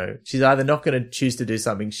to, she's either not going to choose to do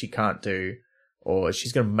something she can't do, or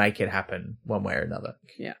she's going to make it happen one way or another.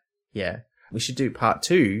 Yeah. Yeah. We should do part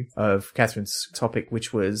 2 of Catherine's topic,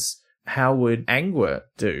 which was, how would Angua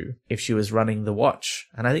do if she was running the watch?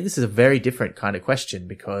 And I think this is a very different kind of question,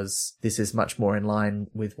 because this is much more in line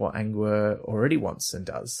with what Angua already wants and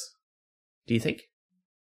does. Do you think?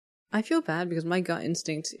 I feel bad because my gut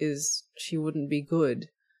instinct is she wouldn't be good.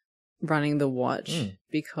 running the watch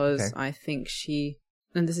because I think she,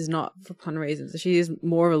 and this is not for pun reasons, she is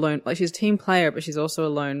more of a lone, like she's a team player, but she's also a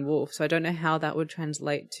lone wolf. So I don't know how that would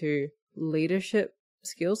translate to leadership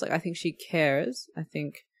skills. Like I think she cares. I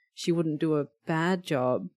think she wouldn't do a bad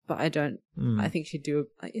job, but I think she'd do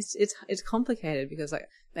it's complicated because like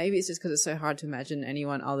maybe it's just because it's so hard to imagine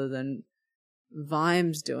anyone other than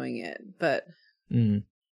Vimes doing it, but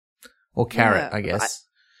or Carrot, I guess.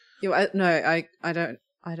 I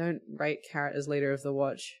don't rate Carrot as leader of the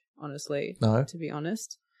watch, honestly. No, to be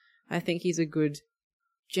honest, I think he's a good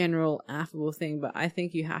general affable thing, but I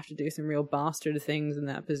think you have to do some real bastard things in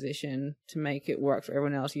that position to make it work for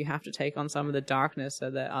everyone else. You have to take on some of the darkness so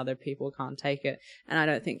that other people can't take it, and I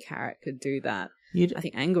don't think Carrot could do that. I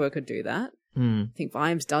think Angua could do that. I think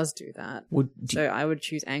Vimes does do that. So I would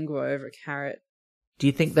choose Angua over Carrot. Do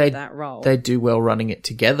you think that role they do well running it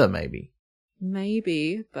together?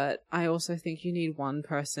 Maybe, but I also think you need one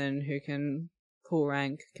person who can pull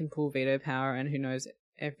rank, can pull veto power, and who knows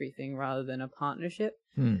everything rather than a partnership.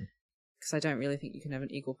 Because I don't really think you can have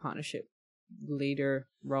an equal partnership leader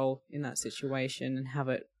role in that situation and have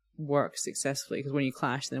it work successfully. Because when you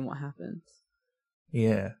clash, then what happens?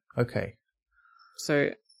 Yeah. Okay. So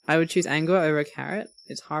I would choose Angua over Carrot.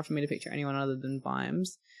 It's hard for me to picture anyone other than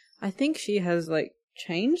Vimes. I think she has like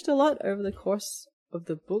changed a lot over the course of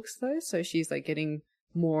the books though, so she's like getting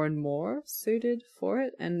more and more suited for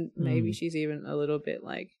it, and maybe she's even a little bit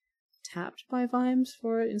like tapped by Vimes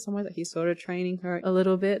for it in some way, that he's sort of training her a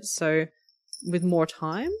little bit, so with more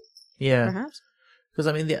time, perhaps. Because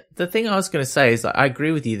I mean the thing I was going to say is that I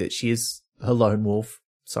agree with you that she is a lone wolf.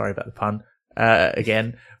 Sorry about the pun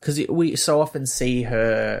again, because we so often see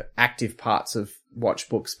her active parts of watch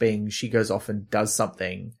books being she goes off and does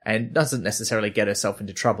something and doesn't necessarily get herself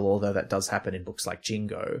into trouble, although that does happen in books like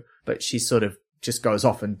Jingo, but she sort of just goes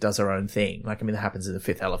off and does her own thing. Like, I mean, that happens in The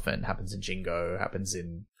Fifth Elephant, happens in Jingo, happens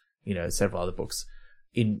in, several other books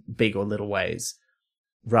in big or little ways,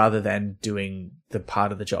 rather than doing the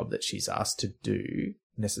part of the job that she's asked to do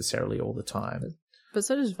necessarily all the time. But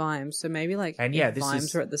so does Vimes, so maybe if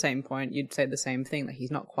Vimes were at the same point, you'd say the same thing, that he's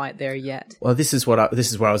not quite there yet. Well, this is where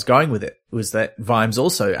I was going with it, was that Vimes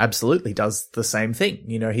also absolutely does the same thing.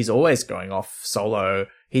 He's always going off solo.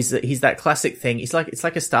 He's that classic thing. It's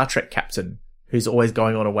like a Star Trek captain who's always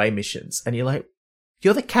going on away missions, and you're like,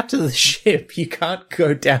 you're the captain of the ship. You can't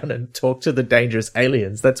go down and talk to the dangerous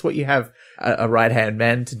aliens. That's what you have a right-hand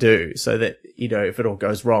man to do, so that, if it all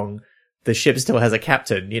goes wrong, the ship still has a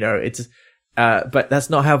captain. But that's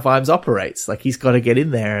not how Vimes operates. Like, he's got to get in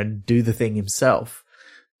there and do the thing himself.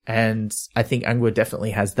 And I think Angua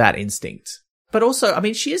definitely has that instinct. But also, I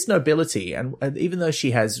mean, she is nobility, and even though she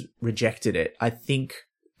has rejected it, I think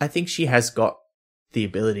she has got the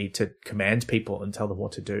ability to command people and tell them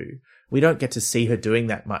what to do. We don't get to see her doing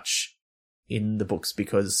that much in the books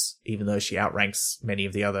because even though she outranks many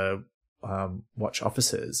of the other watch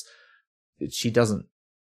officers, you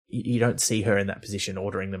don't see her in that position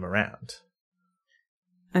ordering them around.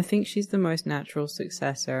 I think she's the most natural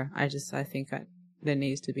successor. I think there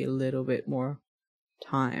needs to be a little bit more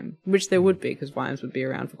time, which there would be, because Vimes would be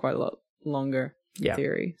around for quite a lot longer, in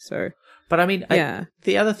theory. So, but I mean,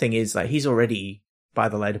 the other thing is that he's already, by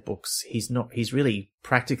the later books, he's really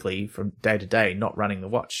practically from day to day not running the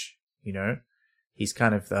watch. He's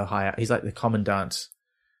kind of he's like the commandant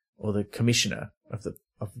or the commissioner of the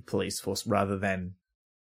police force rather than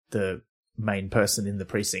the main person in the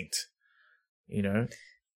precinct.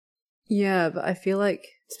 Yeah, but I feel like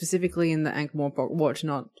specifically in the Ankh-Morpork watch,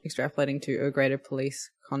 not extrapolating to a greater police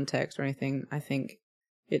context or anything, I think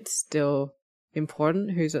it's still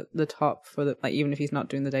important who's at the top for the, like, even if he's not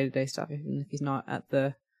doing the day-to-day stuff, even if he's not at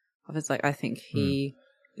the office, like, I think he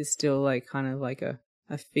is still like kind of like a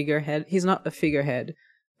figurehead. He's not a figurehead,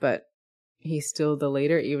 but he's still the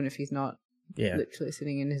leader, even if he's not literally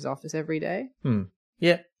sitting in his office every day.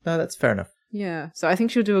 Yeah, no, that's fair enough. Yeah, so I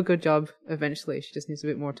think she'll do a good job eventually. She just needs a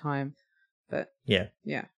bit more time. But yeah.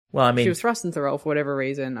 Well, I mean, if she was thrust into the role for whatever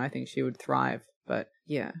reason, I think she would thrive. But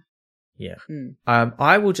yeah.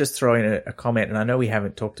 I will just throw in a comment, and I know we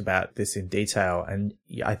haven't talked about this in detail, and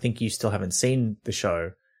I think you still haven't seen the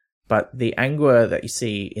show, but the Angua that you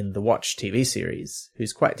see in the Watch TV series,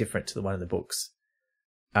 who's quite different to the one in the books,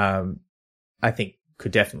 I think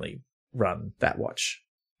could definitely run that watch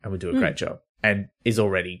and would do a great job, and is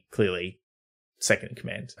already clearly second in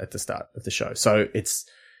command at the start of the show. So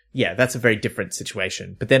that's a very different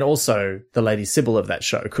situation. But then also the Lady Sybil of that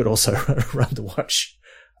show could also run the watch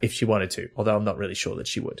if she wanted to, although I'm not really sure that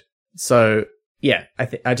she would. So yeah,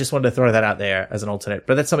 I just wanted to throw that out there as an alternate,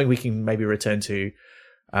 but that's something we can maybe return to,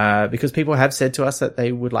 because people have said to us that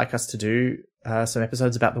they would like us to do some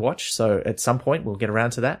episodes about the Watch. So at some point we'll get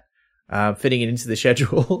around to that. Fitting it into the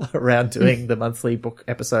schedule around doing the monthly book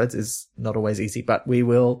episodes is not always easy, but we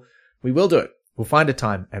will do it. We'll find a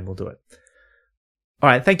time and we'll do it. All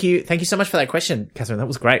right. Thank you. Thank you so much for that question, Catherine. That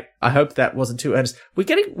was great. I hope that wasn't too earnest.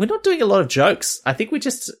 We're not doing a lot of jokes. I think we're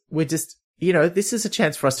just, this is a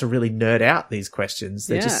chance for us to really nerd out these questions.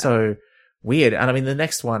 They're just so weird. And I mean, the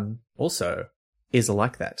next one also is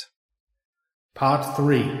like that. Part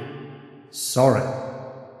 3. Soren.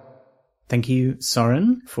 Thank you,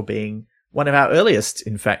 Soren, for being one of our earliest,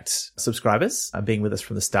 in fact, subscribers and being with us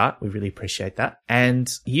from the start. We really appreciate that.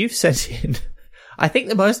 And you've sent in, I think,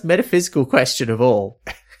 the most metaphysical question of all,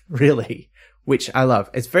 really, which I love.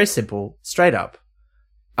 It's very simple, straight up.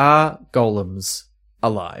 Are golems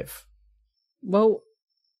alive? Well,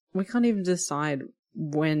 we can't even decide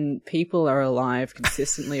when people are alive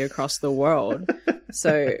consistently across the world.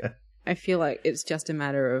 So I feel like it's just a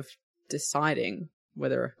matter of deciding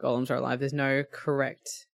whether golems are alive. There's no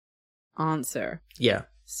correct answer. Yeah.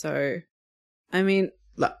 So, I mean,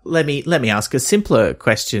 let me ask a simpler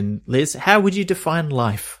question, Liz. How would you define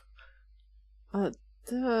life? That's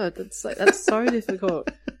so difficult.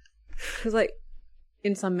 Because, like,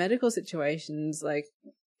 in some medical situations, like,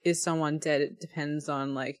 is someone dead? It depends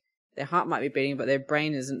on, like, their heart might be beating, but their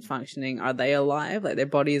brain isn't functioning. Are they alive? Like, their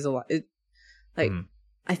body is alive.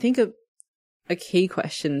 I think a key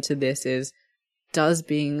question to this is, does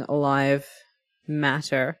being alive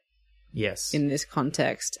matter? Yes. In this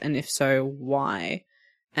context, and if so, why?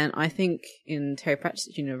 And I think in Terry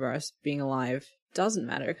Pratchett's universe, being alive doesn't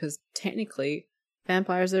matter because technically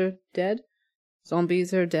vampires are dead,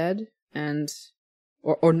 zombies are dead, and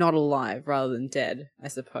or not alive rather than dead, I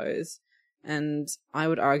suppose. And I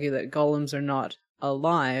would argue that golems are not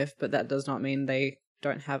alive, but that does not mean they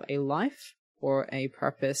don't have a life or a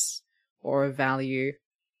purpose or a value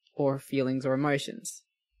or feelings or emotions.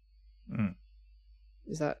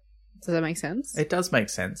 Does that make sense? It does make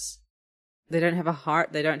sense. They don't have a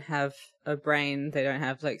heart, they don't have a brain, they don't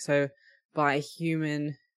have, like, so by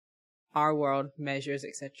human, our world measures,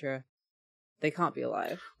 etc., they can't be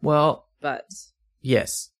alive. Well, but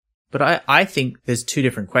yes. But I think there's two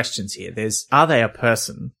different questions here. There's, are they a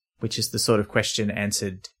person? Which is the sort of question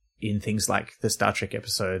answered in things like the Star Trek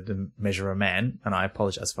episode, The Measure of a Man. And I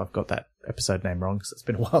apologize if I've got that episode name wrong because it's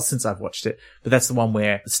been a while since I've watched it. But that's the one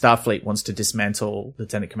where Starfleet wants to dismantle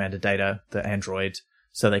Lieutenant Commander Data, the android,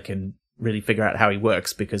 so they can really figure out how he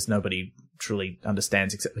works because nobody truly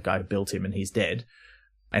understands except the guy who built him and he's dead.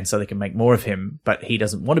 And so they can make more of him, but he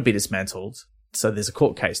doesn't want to be dismantled. So there's a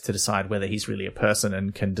court case to decide whether he's really a person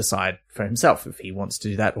and can decide for himself if he wants to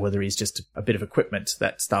do that or whether he's just a bit of equipment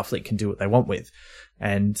that Starfleet can do what they want with.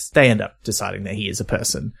 And they end up deciding that he is a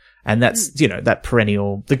person. And that's, that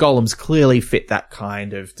perennial, the golems clearly fit that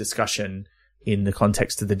kind of discussion in the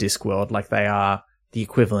context of the Discworld, like they are the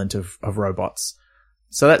equivalent of robots.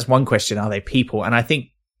 So that's one question. Are they people? And I think,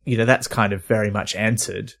 that's kind of very much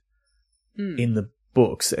answered in the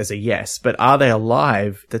books as a yes, but are they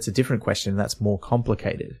alive? That's a different question. That's more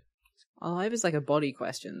complicated. Alive is like a body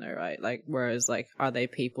question though, right? Like, whereas like, are they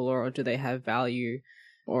people or do they have value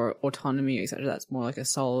or autonomy, etc.? That's more like a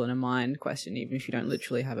soul and a mind question, even if you don't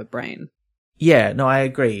literally have a brain. Yeah, no, I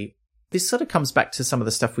agree. This sort of comes back to some of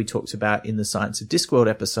the stuff we talked about in the Science of Discworld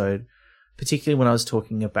episode, particularly when I was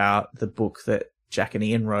talking about the book that Jack and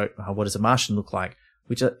Ian wrote, What Does a Martian Look Like?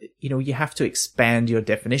 Which, you have to expand your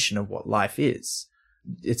definition of what life is.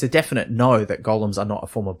 It's a definite no that golems are not a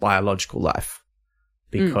form of biological life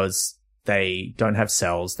because they don't have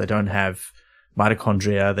cells, they don't have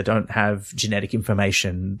mitochondria, they don't have genetic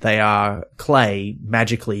information. They are clay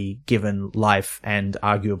magically given life and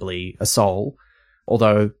arguably a soul.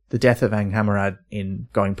 Although the death of Anghammarad in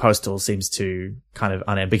Going Postal seems to kind of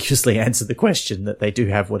unambiguously answer the question that they do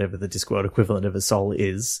have whatever the Discworld equivalent of a soul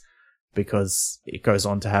is because it goes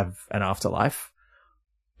on to have an afterlife.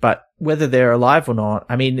 But whether they're alive or not,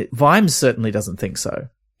 I mean, Vimes certainly doesn't think so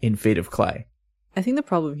in Feet of Clay. I think the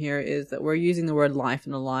problem here is that we're using the word life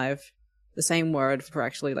and alive, the same word for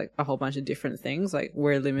actually like a whole bunch of different things. Like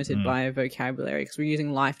we're limited by a vocabulary because we're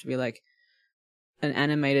using life to be like an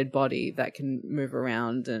animated body that can move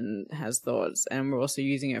around and has thoughts. And we're also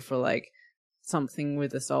using it for like something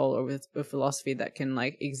with a soul or with a philosophy that can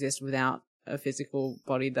like exist without a physical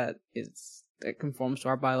body that conforms to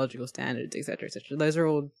our biological standards, etc., etc. Those are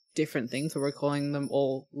all different things, but we're calling them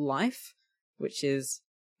all life, which is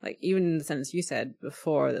like, even in the sentence you said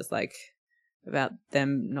before, that's like about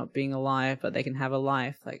them not being alive, but they can have a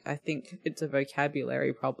life. Like, I think it's a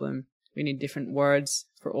vocabulary problem. We need different words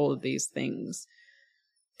for all of these things.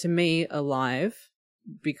 To me, alive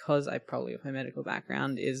because I probably have a medical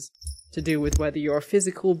background, is to do with whether your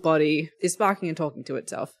physical body is sparking and talking to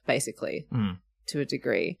itself, basically, to a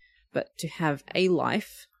degree. But to have a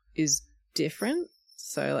life is different.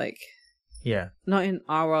 So, like, not in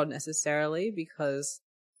our world necessarily, because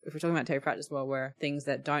if we're talking about Terry Pratchett's world, where things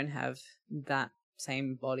that don't have that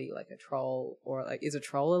same body, like a troll, or like, is a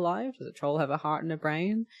troll alive? Does a troll have a heart and a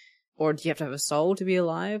brain? Or do you have to have a soul to be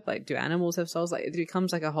alive? Like, do animals have souls? Like, it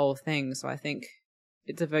becomes like a whole thing. So I think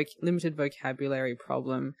it's a limited vocabulary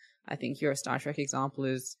problem. I think your Star Trek example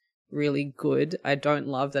is really good. I don't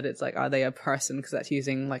love that it's like, are they a person? Because that's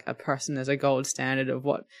using like a person as a gold standard of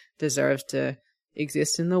what deserves to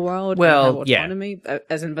exist in the world. Well, and have autonomy, but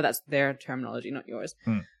that's their terminology, not yours.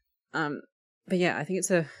 But yeah, I think it's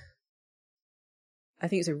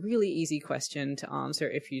a really easy question to answer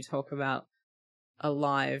if you talk about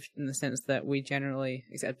alive in the sense that we generally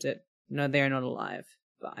accept it. No, they're not alive,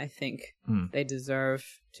 but I think they deserve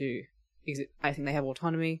to exist. I think they have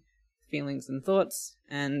autonomy, feelings and thoughts,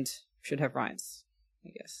 and should have rights. I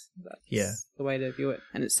guess that's the way to view it.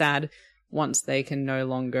 And it's sad once they can no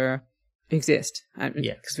longer exist.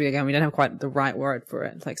 Because we don't have quite the right word for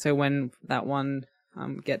it. Like, so when that one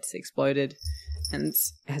gets exploded and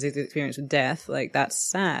has his experience with death, like, that's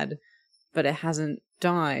sad, but it hasn't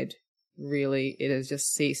died. Really, it has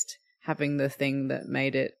just ceased having the thing that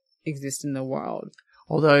made it exist in the world.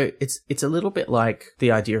 Although it's a little bit like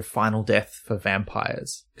the idea of final death for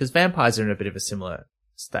vampires, because vampires are in a bit of a similar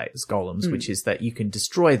state as golems, which is that you can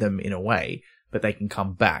destroy them in a way, but they can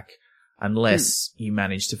come back unless you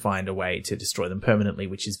manage to find a way to destroy them permanently,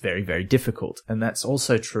 which is very, very difficult. And that's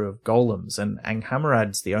also true of golems. And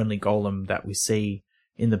Anghamurad's the only golem that we see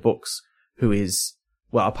in the books who is,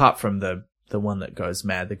 well, apart from the one that goes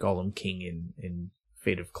mad, the Golem King in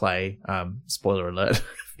Feet of Clay. Spoiler alert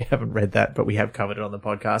if you haven't read that, but we have covered it on the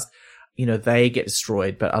podcast. You know, they get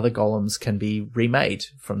destroyed, but other golems can be remade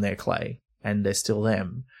from their clay, and they're still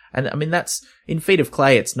them. And I mean, that's in Feet of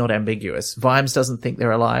Clay, it's not ambiguous. Vimes doesn't think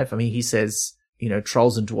they're alive. I mean, he says, you know,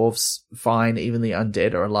 trolls and dwarfs, fine, even the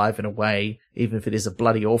undead are alive in a way, even if it is a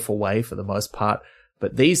bloody awful way for the most part.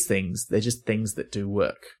 But these things, they're just things that do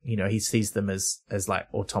work. You know, he sees them as like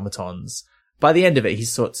automatons. By the end of it, he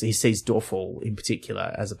sees Dorfall in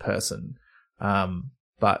particular as a person.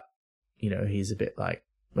 But, you know, he's a bit like,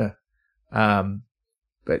 but I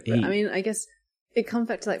mean, I guess it comes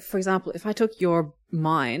back to, like, for example, if I took your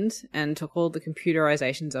mind and took all the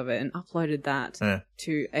computerizations of it and uploaded that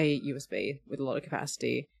to a USB with a lot of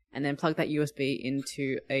capacity, and then plugged that USB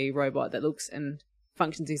into a robot that looks and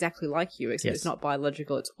functions exactly like you, except it's not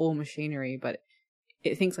biological, it's all machinery, but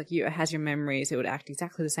it thinks like you, it has your memories, it would act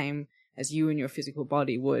exactly the same as you and your physical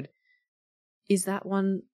body would. Is that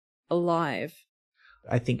one alive?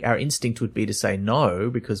 I think our instinct would be to say no,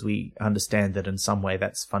 because we understand that in some way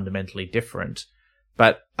that's fundamentally different.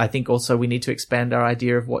 But I think also we need to expand our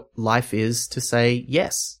idea of what life is to say,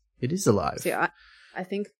 yes, it is alive. See, I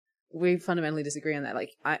think we fundamentally disagree on that.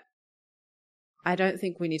 Like, I don't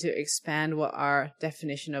think we need to expand what our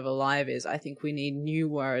definition of alive is. I think we need new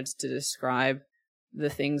words to describe the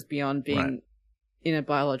things beyond being in a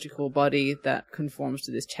biological body that conforms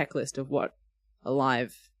to this checklist of what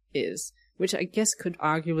alive is, which I guess could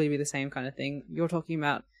arguably be the same kind of thing. You're talking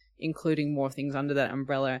about including more things under that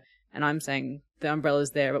umbrella, and I'm saying the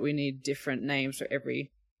umbrella's there, but we need different names for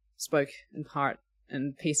every spoke and part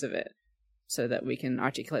and piece of it so that we can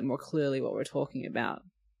articulate more clearly what we're talking about.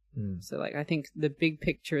 So, like, I think the big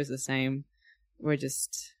picture is the same. We're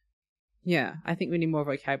just, I think we need more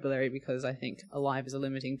vocabulary, because I think alive is a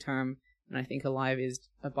limiting term. And I think alive is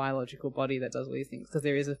a biological body that does all these things, because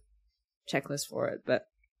there is a checklist for it. But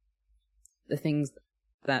the things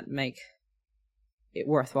that make it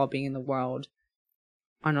worthwhile being in the world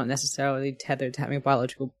are not necessarily tethered to having a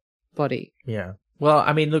biological body. Yeah. Well,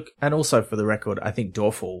 I mean, look, and also for the record, I think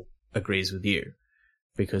Dorfall agrees with you,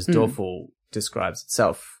 because Dorfall describes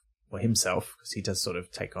himself, because he does sort of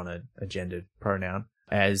take on a gendered pronoun,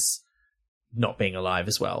 as not being alive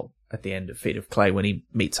as well at the end of Feet of Clay, when he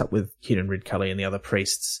meets up with Kieran Ridcully and the other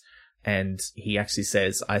priests. And he actually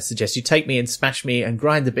says, I suggest you take me and smash me and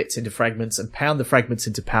grind the bits into fragments and pound the fragments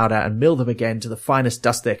into powder and mill them again to the finest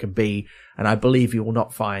dust there can be. And I believe you will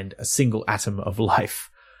not find a single atom of life.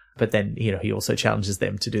 But then, you know, he also challenges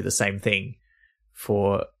them to do the same thing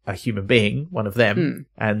for a human being, one of them.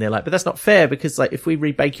 And they're like, but that's not fair, because, like, if we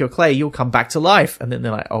rebake your clay, you'll come back to life. And then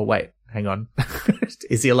they're like, oh, wait, hang on.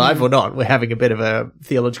 Is he alive or not? We're having a bit of a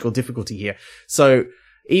theological difficulty here. So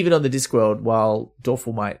even on the Discworld, while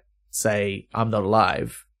Dorfall might say, I'm not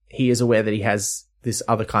alive, he is aware that he has this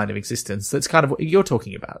other kind of existence that's kind of what you're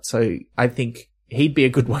talking about. So I think he'd be a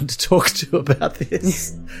good one to talk to about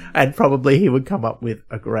this. And probably he would come up with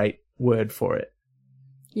a great word for it.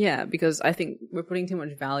 Yeah, because I think we're putting too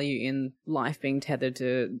much value in life being tethered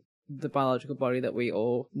to the biological body that we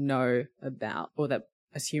all know about, or that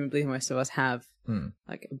assumably most of us have,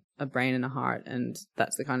 like a brain and a heart, and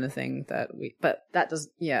that's the kind of thing that but that does,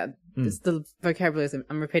 it's the vocabulary,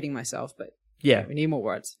 I'm repeating myself, but yeah, we need more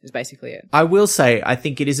words, is basically it. I will say, I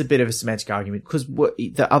think it is a bit of a semantic argument, because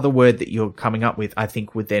the other word that you're coming up with, I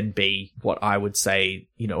think, would then be what I would say,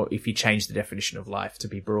 if you change the definition of life to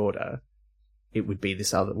be broader, it would be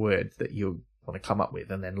this other word that you want to come up with,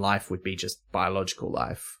 and then life would be just biological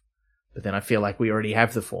life. But then I feel like we already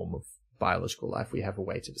have the form of biological life. We have a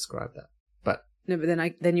way to describe that. But no,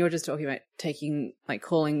 but then you're just talking about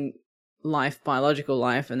calling life biological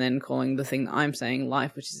life, and then calling the thing that I'm saying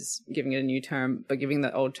life, which is giving it a new term, but giving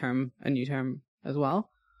that old term a new term as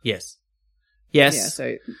well. Yes. Yeah,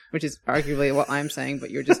 so, which is arguably what I'm saying, but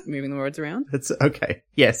you're just moving the words around. That's okay.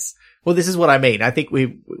 Yes. Well, this is what I mean. I think we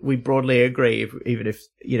broadly agree, even if,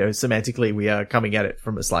 semantically we are coming at it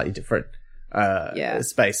from a slightly different,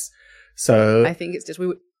 space. So I think it's just,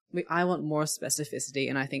 I want more specificity,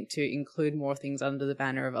 and I think to include more things under the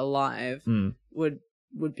banner of alive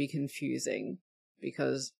would be confusing,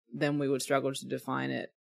 because then we would struggle to define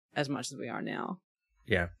it as much as we are now.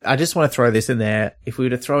 Yeah. I just want to throw this in there. If we were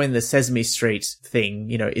to throw in the Sesame Street thing,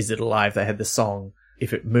 is it alive? They had the song,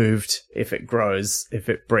 if it moved, if it grows, if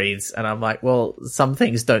it breathes. And I'm like, well, some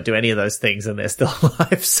things don't do any of those things and they're still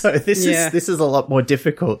alive. So this is a lot more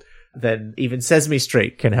difficult than even Sesame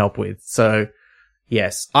Street can help with. So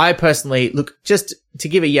yes, I personally, look, just to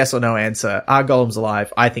give a yes or no answer, are golems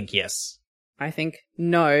alive? I think yes. I think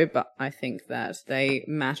no, but I think that they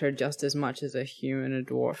matter just as much as a human, a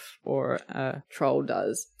dwarf, or a troll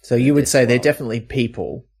does. So you would say they're definitely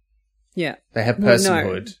people. Yeah. They have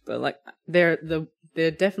personhood. No, but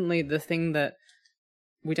they're definitely the thing that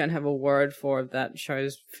we don't have a word for that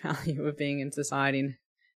shows value of being in society and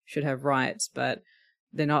should have rights, but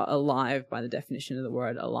they're not alive by the definition of the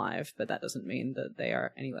word alive, but that doesn't mean that they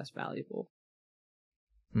are any less valuable.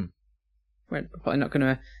 We're probably not going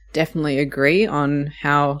to definitely agree on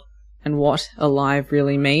how and what alive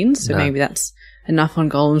really means, so maybe that's enough on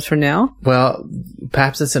golems for now. Well,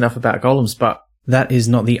 perhaps that's enough about golems, but that is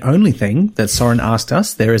not the only thing that Soren asked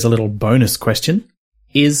us. There is a little bonus question.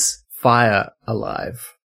 Is fire alive?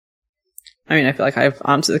 I mean, I feel like I've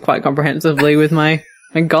answered quite comprehensively with my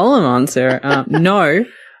golem answer. No.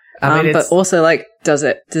 But also, does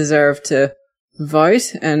it deserve to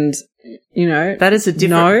vote? And, that is a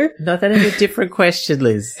different, no, that is a different question,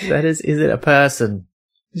 Liz. Is it a person?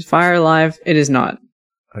 Is fire alive? It is not.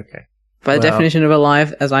 Okay. By the definition of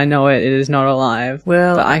alive, as I know it, it is not alive.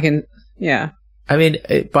 Well, but I can, yeah. I mean,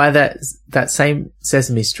 by that same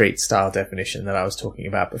Sesame Street style definition that I was talking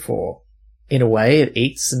about before, in a way, it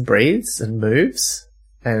eats and breathes and moves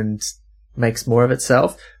and makes more of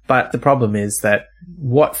itself. But the problem is that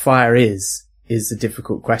what fire is a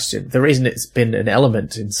difficult question. The reason it's been an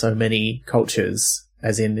element in so many cultures,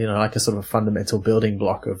 as in, like a sort of a fundamental building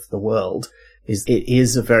block of the world, is it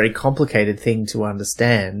is a very complicated thing to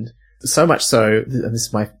understand. So much so, and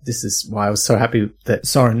this is why I was so happy that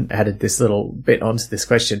Soren added this little bit onto this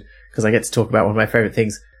question, because I get to talk about one of my favorite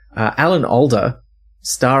things. Alan Alda,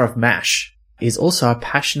 star of MASH, is also a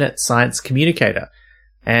passionate science communicator.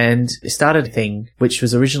 And he started a thing which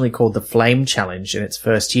was originally called the Flame Challenge in its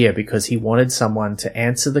first year, because he wanted someone to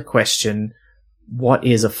answer the question, what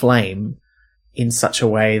is a flame, in such a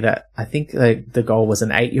way that I think the goal was an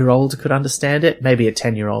 8-year-old could understand it, maybe a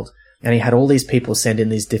 10-year-old. And he had all these people send in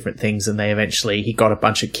these different things, and he got a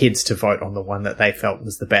bunch of kids to vote on the one that they felt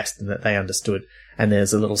was the best and that they understood. And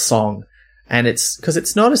there's a little song. And because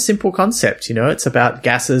it's not a simple concept, it's about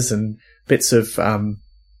gases and bits of,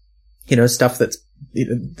 stuff that's,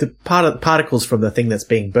 the particles from the thing that's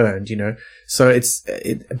being burned, So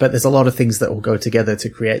but there's a lot of things that will go together to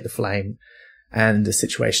create the flame, and the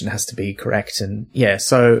situation has to be correct. And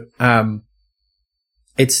so,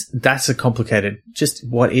 that's a complicated, just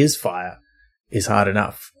what is fire is hard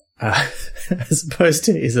enough, as opposed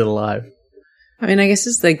to is it alive? I mean, I guess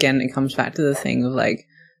it comes back to the thing of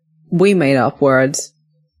we made up words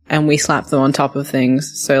and we slap them on top of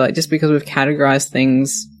things. So just because we've categorized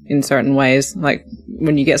things in certain ways,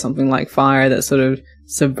 when you get something like fire that sort of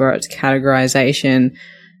subverts categorization,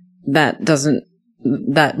 that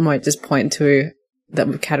might just point to that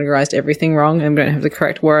we've categorized everything wrong and we don't have the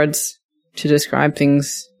correct words to describe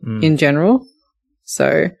things in general.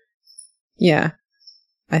 So, yeah,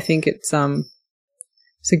 I think it's a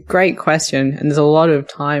great question, and there's a lot of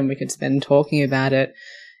time we could spend talking about it.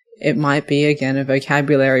 it might be, again, a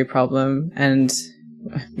vocabulary problem, and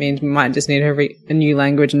means we might just need a new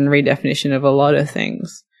language and redefinition of a lot of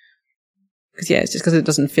things. Because, yeah, it's just because it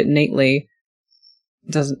doesn't fit neatly.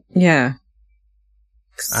 It doesn't, yeah.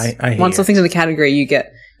 I hear Once you. something's in the category, you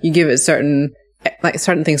give it certain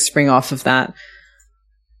things spring off of that,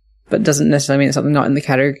 but doesn't necessarily mean that something not in the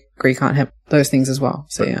category can't have those things as well.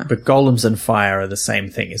 So, yeah. But golems and fire are the same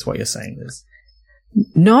thing, is what you're saying.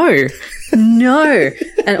 No.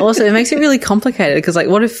 And also, it makes it really complicated because, like,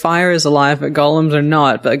 what if fire is alive but golems are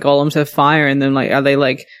not? But golems have fire, and then, like, are they,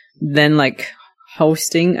 like, then, like,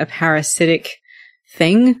 hosting a parasitic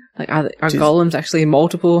thing? Like, are golems actually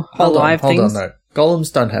multiple alive things? Hold on, no.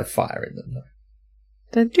 Golems don't have fire in them, though.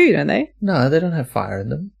 They do, don't they? No, they don't have fire in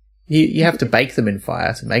them. You have to bake them in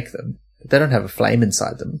fire to make them, but they don't have a flame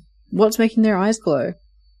inside them. What's making their eyes glow?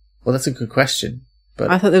 Well, that's a good question. But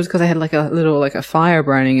I thought it was because they had like a fire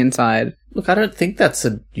burning inside. look, I don't think that's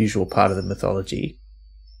a usual part of the mythology.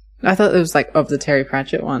 I thought it was like of the Terry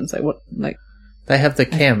Pratchett ones. Like what? Like They have the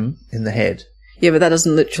chem in the head. yeah, but that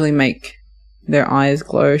doesn't literally make their eyes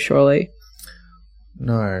glow. Surely,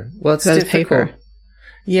 No. Well, it's that's difficult. paper.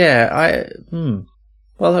 Yeah,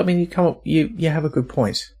 Well, I mean, you have a good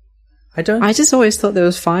point. I just always thought there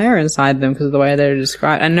was fire inside them because of the way they're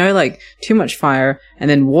described. I know, like, too much fire and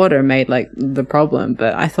then water made, like, the problem,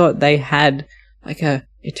 but I thought they had, like, a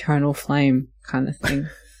eternal flame kind of thing.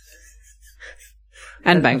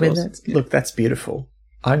 And bangles. I mean, look, that's beautiful.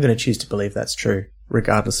 I'm going to choose to believe that's true,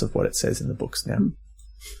 regardless of what it says in the books now.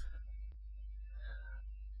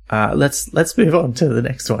 Let's move on to the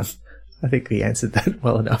next one. I think we answered that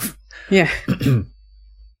well enough. Yeah.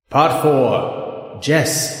 Part 4.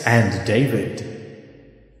 Jess and David.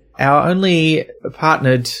 Our only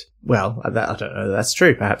partnered, well, I don't know, that's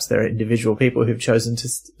true. Perhaps there are individual people who've chosen to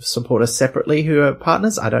support us separately who are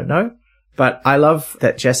partners. I don't know. But I love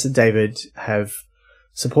that Jess and David have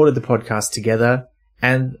supported the podcast together,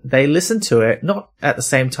 and they listen to it, not at the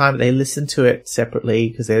same time, they listen to it separately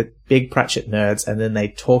because they're big Pratchett nerds, and then they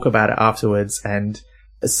talk about it afterwards, and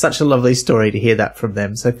it's such a lovely story to hear that from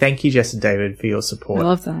them. So thank you, Jess and David, for your support. I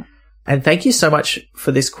love that. And thank you so much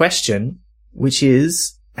for this question, which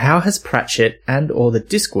is, how has Pratchett and or the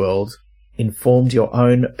Discworld informed your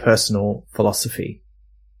own personal philosophy?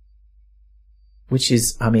 Which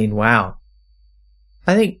is, I mean, wow.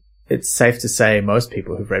 I think it's safe to say most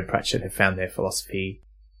people who've read Pratchett have found their philosophy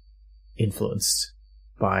influenced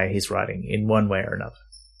by his writing in one way or another.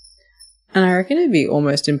 And I reckon it'd be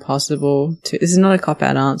almost impossible to, this is not a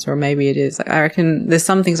cop-out answer, or maybe it is. Like, I reckon there's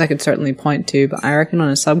some things I could certainly point to, but I reckon on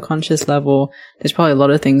a subconscious level, there's probably a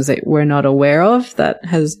lot of things that we're not aware of that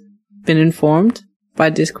has been informed by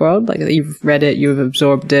Discworld. Like, you've read it, you've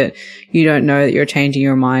absorbed it, you don't know that you're changing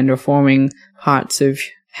your mind or forming parts of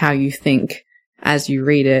how you think as you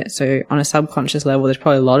read it. So on a subconscious level, there's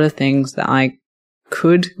probably a lot of things that I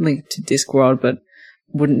could link to Discworld, but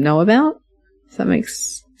wouldn't know about. If that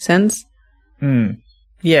makes sense.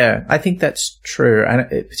 Yeah, I think that's true. And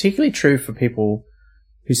it's particularly true for people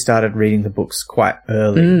who started reading the books quite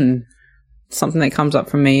early. Something that comes up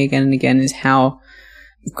for me again and again is how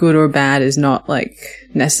good or bad is not like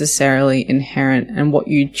necessarily inherent, and what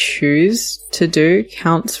you choose to do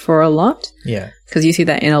counts for a lot. Yeah. Because you see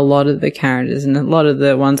that in a lot of the characters and a lot of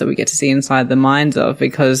the ones that we get to see inside the minds of,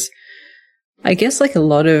 because I guess like a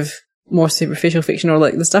lot of more superficial fiction, or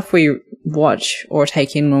like the stuff we watch or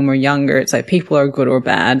take in when we're younger, it's like people are good or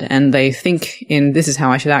bad and they think in this is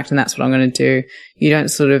how I should act and that's what I'm going to do. You don't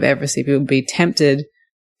sort of ever see people be tempted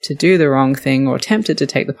to do the wrong thing, or tempted to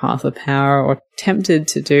take the path of power, or tempted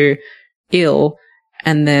to do ill,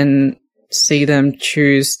 and then see them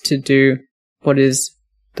choose to do what is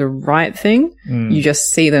the right thing. You just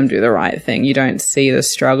see them do the right thing. You don't see the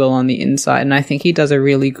struggle on the inside. And I think he does a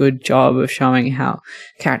really good job of showing how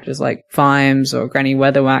characters like Vimes or Granny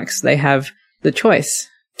Weatherwax, they have the choice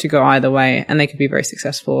to go either way, and they could be very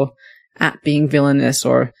successful at being villainous,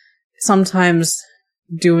 or sometimes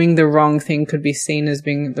doing the wrong thing could be seen as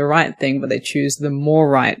being the right thing, but they choose the more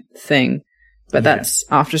right thing. But that's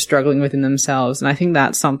after struggling within themselves. And I think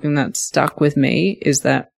that's something that stuck with me, is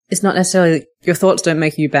that it's not necessarily your thoughts don't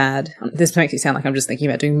make you bad. This makes it sound like I'm just thinking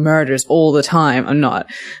about doing murders all the time. I'm not.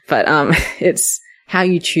 But it's how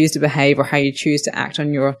you choose to behave or how you choose to act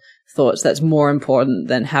on your thoughts that's more important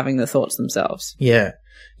than having the thoughts themselves. Yeah.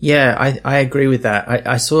 Yeah, I agree with that.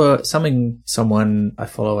 I saw something someone I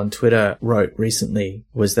follow on Twitter wrote recently,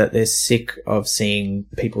 was that they're sick of seeing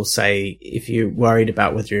people say, if you're worried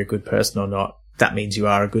about whether you're a good person or not, that means you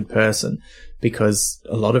are a good person. because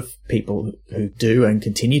a lot of people who do and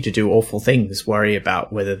continue to do awful things worry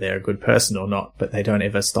about whether they're a good person or not, but they don't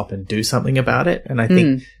ever stop and do something about it. And I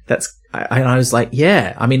think I was like,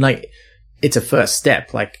 yeah, I mean, like, it's a first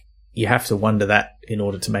step. Like, you have to wonder that in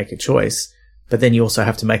order to make a choice, but then you also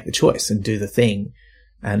have to make the choice and do the thing.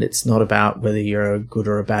 And it's not about whether you're a good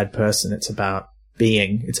or a bad person. It's about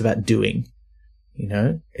being. It's about doing. You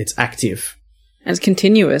know, it's active. And it's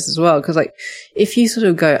continuous as well, because, like, if you sort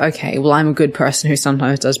of go, okay, well, I'm a good person who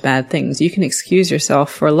sometimes does bad things, you can excuse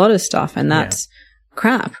yourself for a lot of stuff, and that's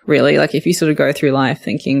crap, really. Like, if you sort of go through life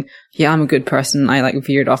thinking, yeah, I'm a good person, I, like,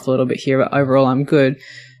 veered off a little bit here, but overall I'm good.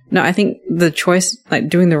 No, I think the choice, like,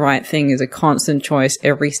 doing the right thing is a constant choice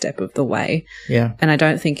every step of the way. Yeah. And I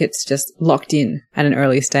don't think it's just locked in at an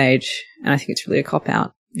early stage, and I think it's really a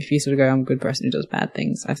cop-out if you sort of go, I'm a good person who does bad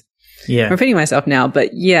things. I'm repeating myself now, but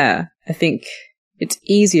yeah, I think it's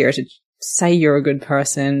easier to say you're a good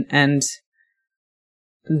person and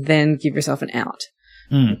then give yourself an out.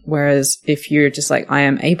 Whereas if you're just like, I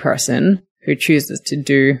am a person who chooses to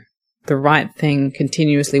do the right thing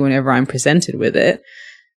continuously whenever I'm presented with it,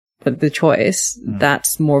 but the choice,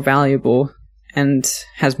 that's more valuable and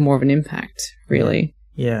has more of an impact, really.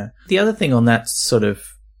 Yeah. The other thing on that sort of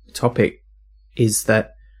topic is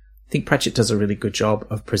that I think Pratchett does a really good job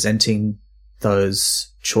of presenting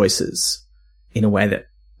those choices in a way that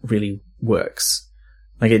really works.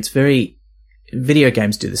 Like, it's video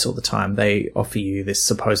games do this all the time. They offer you this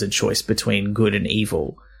supposed choice between good and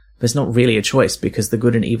evil. There's not really a choice because the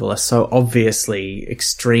good and evil are so obviously,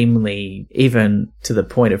 extremely, even to the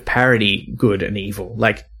point of parody, good and evil.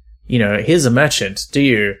 Like, you know, here's a merchant. Do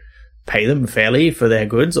you pay them fairly for their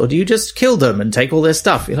goods, or do you just kill them and take all their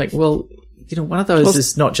stuff? You're like, well, you know, one of those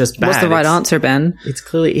is not just bad. What's the right answer, Ben? It's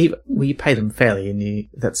clearly evil. Well, you pay them fairly, and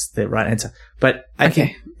that's the right answer. But I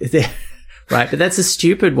think, right, but that's a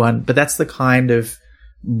stupid one. But that's the kind of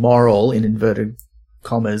moral, in inverted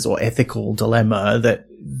commas, or ethical dilemma that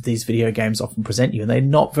these video games often present you, and they're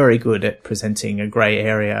not very good at presenting a grey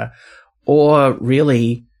area or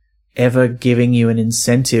really ever giving you an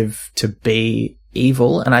incentive to be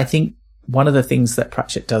evil. And I think one of the things that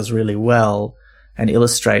Pratchett does really well and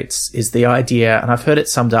illustrates is the idea, and I've heard it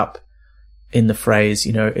summed up in the phrase,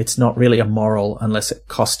 you know, it's not really a moral unless it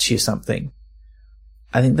costs you something.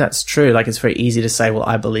 I think that's true. Like, it's very easy to say, well,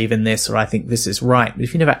 I believe in this, or I think this is right. But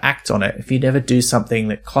if you never act on it, if you never do something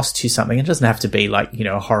that costs you something, it doesn't have to be like, you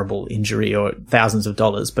know, a horrible injury or thousands of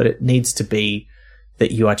dollars, but it needs to be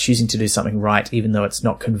that you are choosing to do something right, even though it's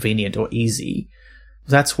not convenient or easy.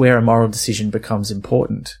 That's where a moral decision becomes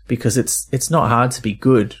important, because it's not hard to be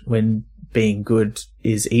good when being good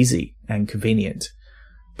is easy and convenient.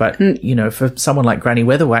 But, you know, for someone like Granny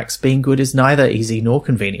Weatherwax, being good is neither easy nor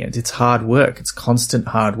convenient. It's hard work. It's constant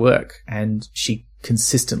hard work. And she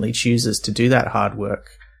consistently chooses to do that hard work,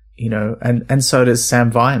 you know, and so does Sam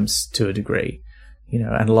Vimes to a degree, you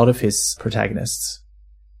know, and a lot of his protagonists.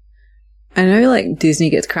 I know, like, Disney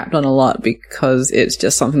gets crapped on a lot because it's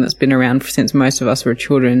just something that's been around since most of us were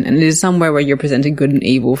children. And it is somewhere where you're presented good and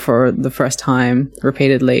evil for the first time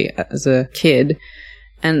repeatedly as a kid.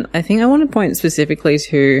 And I think I want to point specifically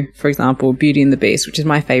to, for example, Beauty and the Beast, which is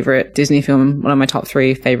my favorite Disney film, one of my top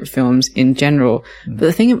 3 favorite films in general. But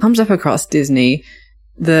the thing that comes up across Disney,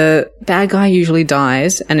 the bad guy usually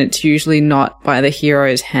dies, and it's usually not by the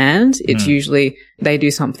hero's hand. It's usually they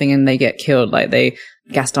do something and they get killed. Like,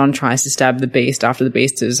 Gaston tries to stab the Beast after the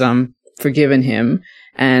Beast has forgiven him,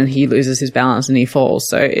 and he loses his balance and he falls.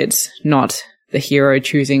 So it's not the hero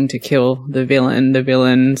choosing to kill the villain. The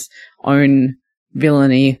villain's own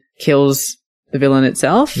villainy kills the villain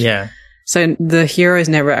itself. Yeah. So the hero is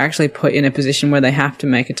never actually put in a position where they have to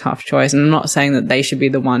make a tough choice. And I'm not saying that they should be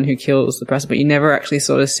the one who kills the person, but you never actually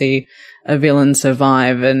sort of see a villain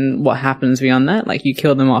survive and what happens beyond that. Like, you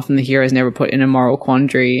kill them off and the hero is never put in a moral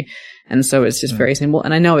quandary. And so it's just very simple.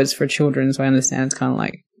 And I know it's for children, so I understand it's kind of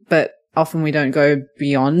like, but often we don't go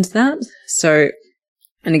beyond that. So,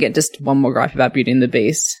 and again, just one more gripe about Beauty and the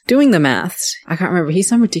Beast. Doing the maths, I can't remember. He's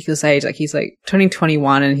some ridiculous age. Like, he's like turning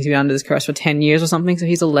 21 and he's been under this curse for 10 years or something. So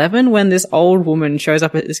he's 11 when this old woman shows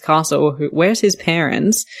up at this castle. Where's his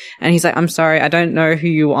parents? And he's like, I'm sorry, I don't know who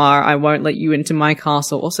you are. I won't let you into my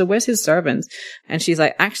castle. Also, where's his servants? And she's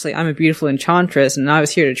like, actually, I'm a beautiful enchantress and I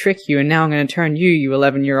was here to trick you. And now I'm going to turn you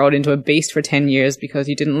 11-year-old, into a beast for 10 years because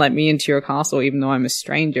you didn't let me into your castle, even though I'm a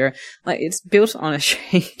stranger. Like, it's built on a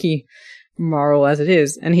shaky moral as it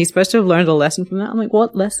is, and he's supposed to have learned a lesson from that. I'm like,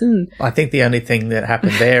 what lesson? I think the only thing that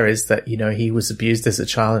happened there is that, you know, he was abused as a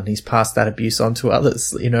child and he's passed that abuse on to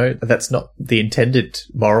others. You know, that's not the intended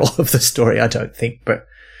moral of the story, I don't think, but,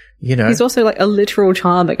 You know, he's also like a literal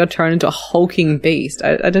child that got turned into a hulking beast.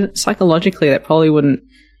 I don't, psychologically, that probably wouldn't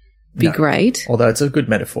be great. Although it's a good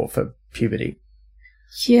metaphor for puberty.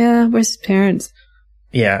 Yeah, where's his parents?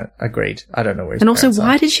 Yeah, agreed. I don't know where his And also, parents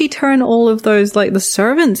why are. did she turn all of those, like, the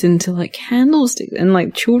servants into, like, candlesticks and,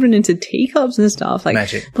 like, children into teacups and stuff? Like,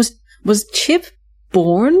 Magic. Was Chip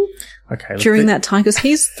born Okay, during that time? Because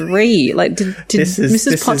he's 3. Like, did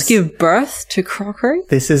Mrs. Potts give birth to Crocker?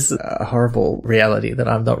 This is a horrible reality that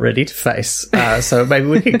I'm not ready to face. So maybe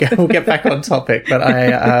we'll get back on topic.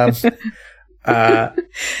 But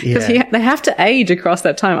Because they have to age across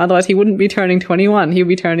that time. Otherwise, he wouldn't be turning 21. He'd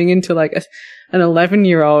be turning into, like, an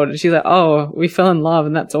 11-year-old. And she's like, oh, we fell in love,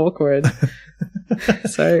 and that's awkward.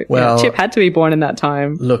 So, Chip had to be born in that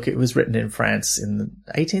time. Look, it was written in France in the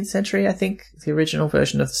 18th century, I think, the original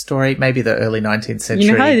version of the story. Maybe the early 19th century.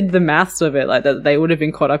 You know how they did the maths of it? Like, that they would have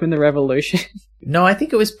been caught up in the revolution. No, I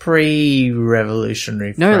think it was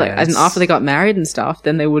pre-revolutionary No, France. like, as in after they got married and stuff,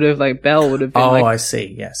 then they would have, like, Belle would have been, I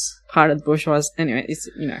see, yes. part of the bourgeois. Anyway, it's,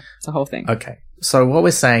 you know, it's a whole thing. Okay. So what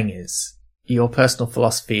we're saying is your personal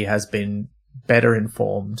philosophy has been better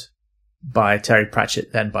informed by Terry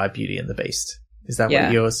Pratchett than by Beauty and the Beast. Is that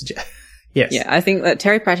what you're suggesting? Yes. Yeah, I think that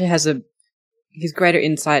Terry Pratchett has his greater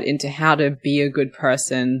insight into how to be a good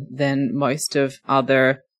person than most of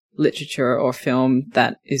other literature or film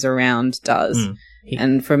that is around does.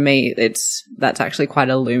 And for me, that's actually quite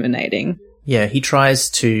illuminating. Yeah, he tries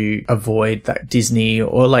to avoid that Disney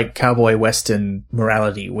or like cowboy western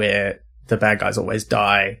morality where the bad guys always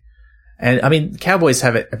die. And I mean, cowboys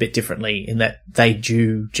have it a bit differently in that they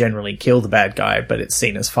do generally kill the bad guy, but it's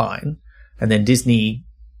seen as fine. And then Disney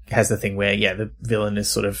has the thing where, the villain is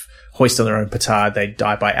sort of hoisted on their own petard. They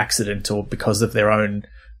die by accident or because of their own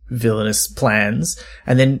villainous plans.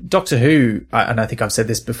 And then Doctor Who, and I think I've said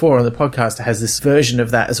this before on the podcast, has this version of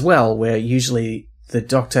that as well, where usually the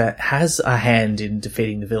Doctor has a hand in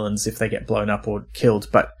defeating the villains if they get blown up or killed,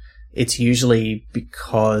 but it's usually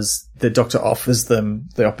because the Doctor offers them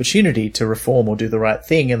the opportunity to reform or do the right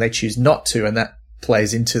thing and they choose not to, and that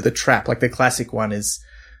plays into the trap. Like the classic one is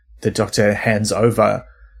the Doctor hands over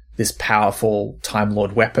this powerful Time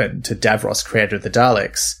Lord weapon to Davros, creator of the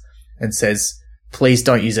Daleks, and says, please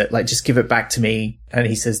don't use it. Like, just give it back to me. And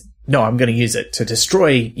he says, no, I'm going to use it to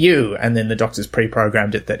destroy you. And then the Doctor's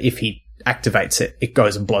pre-programmed it that if he activates it, it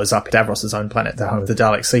goes and blows up Davros' own planet, the home of the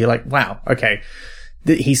Daleks. So you're like, wow, okay.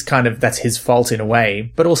 He's that's his fault in a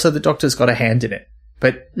way, but also the Doctor's got a hand in it.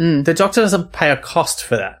 But the Doctor doesn't pay a cost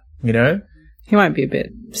for that, you know? He might be a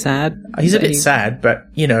bit sad. He's a bit sad, but,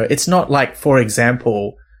 you know, it's not like, for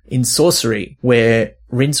example, in Sorcery, where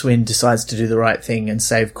Rincewind decides to do the right thing and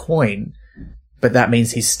save Coin, but that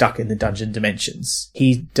means he's stuck in the dungeon dimensions.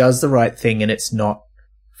 He does the right thing and it's not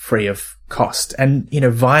free of cost. And, you know,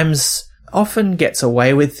 Vimes often gets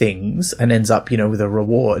away with things and ends up, you know, with a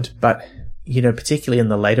reward, but, you know, particularly in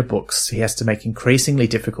the later books, he has to make increasingly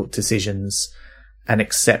difficult decisions and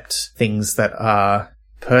accept things that are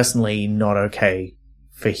personally not okay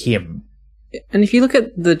for him. And if you look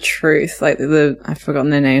at the truth, like I've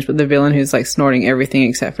forgotten their names, but the villain who's like snorting everything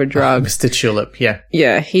except for drugs. Mr. Tulip, yeah.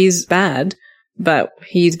 Yeah, he's bad, but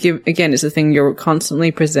again, it's the thing, you're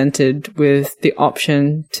constantly presented with the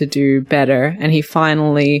option to do better, and he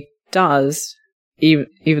finally does,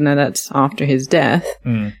 even though that's after his death.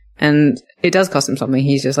 And it does cost him something.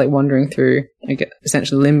 He's just like wandering through, like,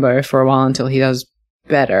 essentially limbo for a while until he does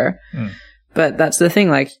better. But that's the thing,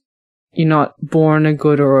 like, you're not born a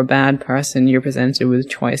good or a bad person. You're presented with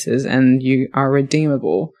choices and you are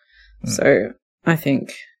redeemable. So I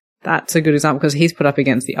think that's a good example because he's put up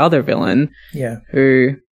against the other villain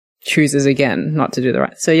who chooses again not to do the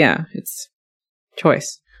right. So yeah, it's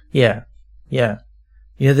choice. Yeah. You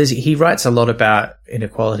know, he writes a lot about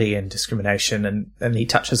inequality and discrimination and he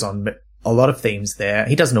touches on a lot of themes there.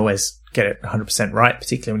 He doesn't always get it 100% right,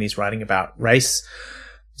 particularly when he's writing about race.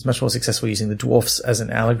 He's much more successful using the dwarfs as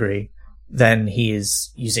an allegory than he is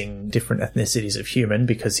using different ethnicities of human,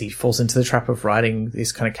 because he falls into the trap of writing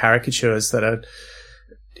these kind of caricatures that are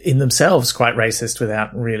in themselves quite racist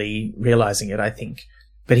without really realizing it, I think.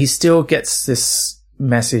 But he still gets this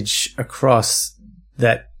message across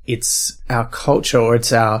that it's our culture, or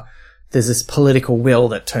there's this political will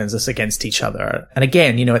that turns us against each other. And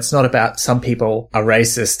again, you know, it's not about some people are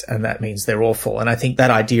racist and that means they're awful. And I think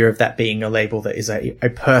that idea of that being a label that is a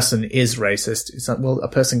person is racist, it's not, well, a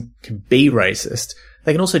person can be racist.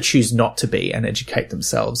 They can also choose not to be and educate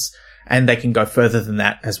themselves. And they can go further than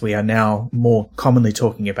that, as we are now more commonly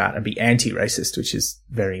talking about, and be anti-racist, which is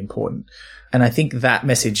very important. And I think that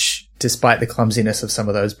message, despite the clumsiness of some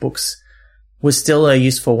of those books, was still a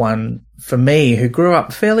useful one for me, who grew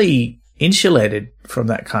up fairly insulated from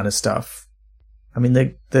that kind of stuff. I mean,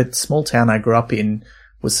 the small town I grew up in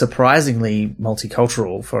was surprisingly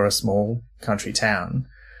multicultural for a small country town,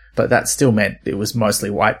 but that still meant it was mostly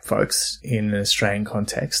white folks in an Australian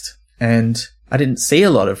context. And I didn't see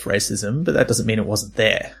a lot of racism, but that doesn't mean it wasn't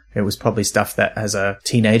there. It was probably stuff that as a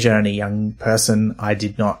teenager and a young person, I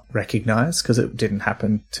did not recognize because it didn't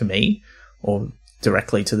happen to me or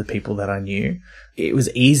directly to the people that I knew. It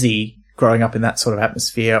was easy growing up in that sort of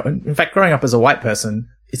atmosphere. In fact, growing up as a white person,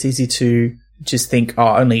 it's easy to just think,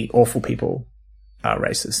 oh, only awful people are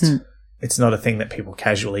racist. It's not a thing that people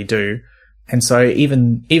casually do. And so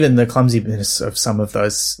even the clumsiness of some of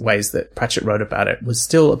those ways that Pratchett wrote about it was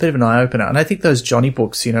still a bit of an eye-opener. And I think those Johnny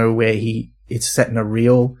books, you know, where it's set in a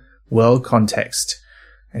real world context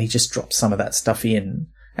and he just drops some of that stuff in.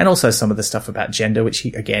 And also some of the stuff about gender, which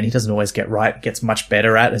he doesn't always get right, gets much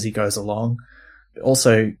better at as he goes along.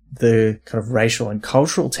 Also, the kind of racial and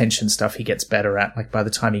cultural tension stuff he gets better at, like by the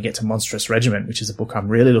time you get to Monstrous Regiment, which is a book I'm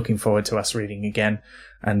really looking forward to us reading again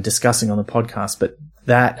and discussing on the podcast. But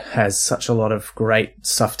that has such a lot of great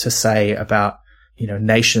stuff to say about, you know,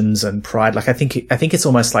 nations and pride. Like I think it's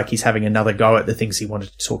almost like he's having another go at the things he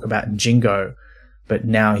wanted to talk about in Jingo, but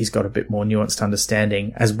now he's got a bit more nuanced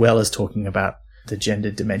understanding as well as talking about the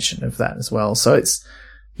gender dimension of that as well. So it's,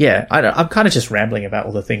 yeah, I'm kind of just rambling about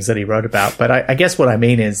all the things that he wrote about, but I guess what I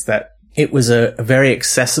mean is that it was a very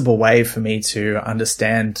accessible way for me to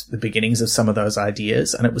understand the beginnings of some of those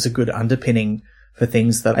ideas, and it was a good underpinning for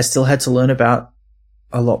things that I still had to learn about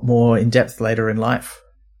a lot more in depth later in life.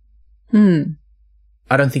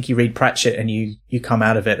 I don't think you read Pratchett and you come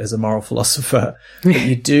out of it as a moral philosopher, but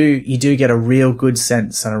you do get a real good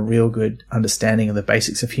sense and a real good understanding of the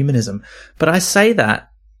basics of humanism. But I say that,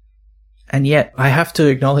 and yet I have to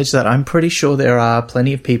acknowledge that I'm pretty sure there are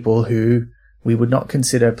plenty of people who we would not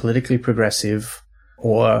consider politically progressive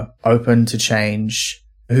or open to change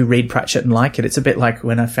who read Pratchett and like it. It's a bit like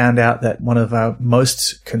when I found out that one of our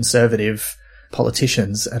most conservative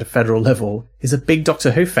politicians at a federal level is a big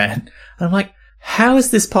Doctor Who fan. And I'm like, how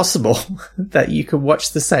is this possible that you could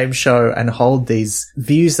watch the same show and hold these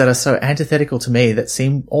views that are so antithetical to me, that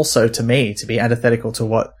seem also to me to be antithetical to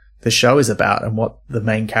what the show is about and what the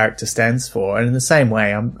main character stands for? And in the same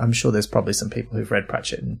way, I'm sure there's probably some people who've read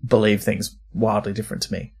Pratchett and believe things wildly different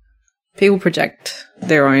to me. People project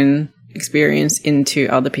their own experience into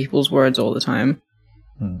other people's words all the time.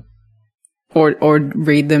 Or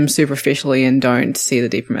read them superficially and don't see the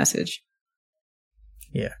deeper message.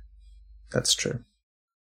 Yeah, that's true.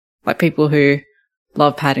 Like people who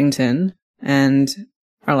love Paddington and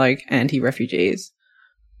are like anti-refugees.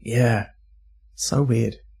 Yeah. So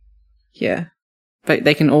weird. Yeah. But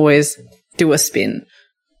they can always do a spin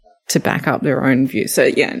to back up their own view. So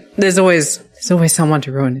yeah, there's always someone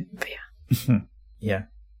to ruin it. But yeah. Yeah.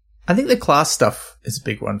 I think the class stuff is a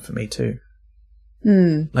big one for me too.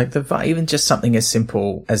 Like even just something as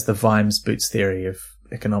simple as the Vimes Boots theory of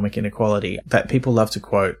economic inequality that people love to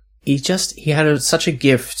quote. He had such a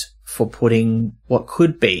gift for putting what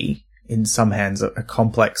could be, in some hands, a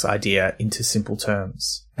complex idea into simple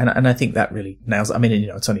terms. And I think that really nails it. I mean, you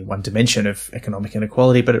know, it's only one dimension of economic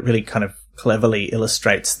inequality, but it really kind of cleverly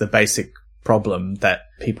illustrates the basic problem that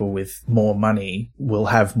people with more money will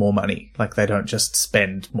have more money. Like they don't just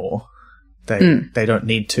spend more. They don't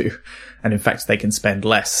need to. And in fact, they can spend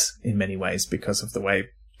less in many ways because of the way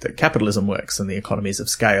that capitalism works and the economies of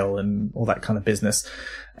scale and all that kind of business.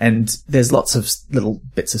 And there's lots of little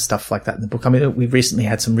bits of stuff like that in the book. I mean, we've recently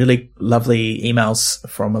had some really lovely emails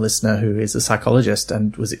from a listener who is a psychologist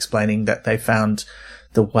and was explaining that they found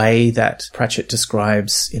the way that Pratchett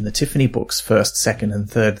describes in the Tiffany books first, second and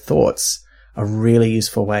third thoughts a really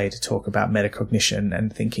useful way to talk about metacognition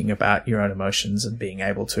and thinking about your own emotions and being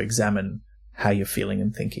able to examine how you're feeling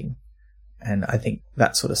and thinking. And I think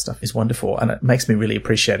that sort of stuff is wonderful. And it makes me really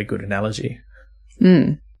appreciate a good analogy.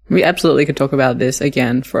 We absolutely could talk about this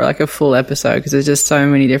again for like a full episode because there's just so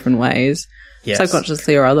many different ways,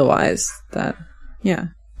 subconsciously or otherwise, that, yeah.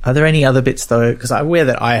 Are there any other bits though? Because I'm aware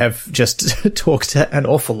that I have just talked an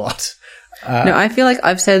awful lot. No, I feel like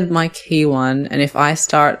I've said my key one. And if I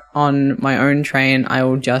start on my own train, I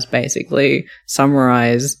will just basically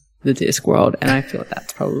summarize the Discworld. And I feel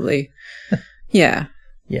that's probably, yeah.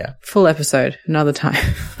 Yeah. Full episode, another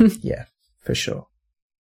time. Yeah, for sure.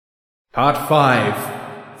 Part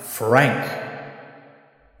 5, Frank.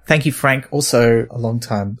 Thank you, Frank, also a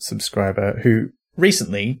long-time subscriber who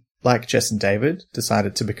recently, like Jess and David,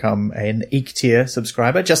 decided to become an Eek Tier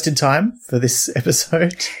subscriber just in time for this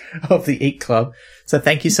episode of the Eek Club. So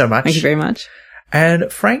thank you so much. Thank you very much. And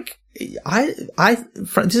Frank,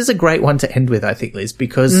 Frank, this is a great one to end with, I think, Liz,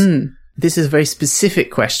 because This is a very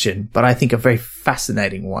specific question, but I think a very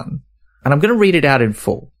fascinating one. And I'm going to read it out in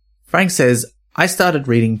full. Frank says, I started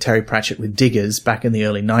reading Terry Pratchett with Diggers back in the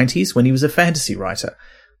early 90s when he was a fantasy writer.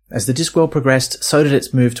 As the Discworld progressed, so did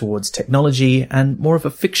its move towards technology and more of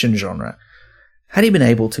a fiction genre. Had he been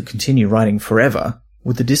able to continue writing forever,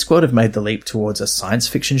 would the Discworld have made the leap towards a science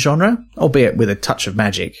fiction genre, albeit with a touch of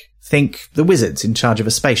magic? Think the wizards in charge of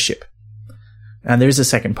a spaceship. And there is a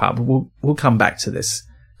second part, but we'll come back to this,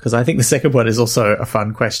 because I think the second one is also a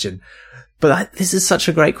fun question. But this is such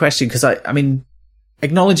a great question, because I mean,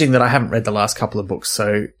 acknowledging that I haven't read the last couple of books,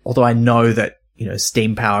 so although I know that, you know,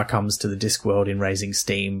 steam power comes to the Discworld in raising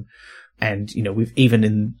steam, and, you know, we've even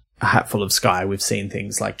in A Hatful of Sky, we've seen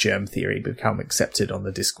things like germ theory become accepted on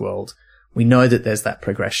the Discworld. We know that there's that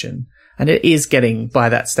progression, and it is getting, by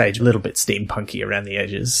that stage, a little bit steampunky around the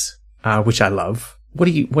edges, which I love. What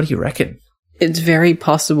do you reckon? It's very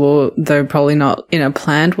possible, though probably not in a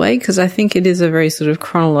planned way, because I think it is a very sort of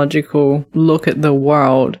chronological look at the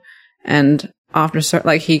world. And after,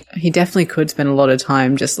 like, he definitely could spend a lot of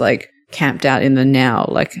time just, like, camped out in the now.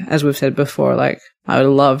 Like, as we've said before, like, I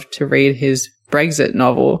would love to read his Brexit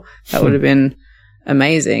novel. That would have been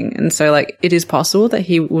amazing. And so, like, it is possible that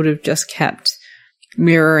he would have just kept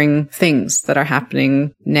mirroring things that are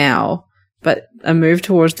happening now. But a move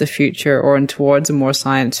towards the future or towards a more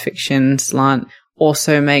science fiction slant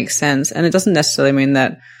also makes sense. And it doesn't necessarily mean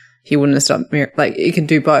that he wouldn't have stopped like, you can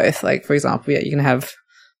do both. Like, for example, yeah, you can have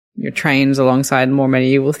your trains alongside more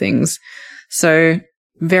medieval things. So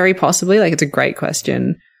very possibly, like, it's a great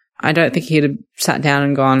question. I don't think he'd have sat down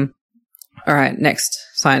and gone, all right, next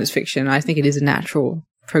science fiction. I think it is a natural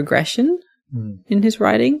progression in his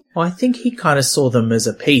writing. Well, I think he kind of saw them as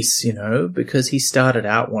a piece, you know, because he started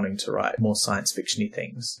out wanting to write more science fiction-y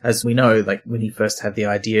things. As we know, like, when he first had the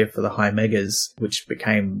idea for the High Megas, which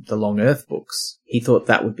became the Long Earth books, he thought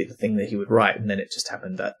that would be the thing that he would write, and then it just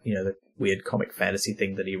happened that, you know, the weird comic fantasy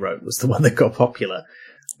thing that he wrote was the one that got popular.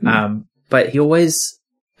 But he always,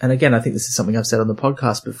 and again, I think this is something I've said on the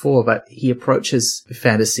podcast before, but he approaches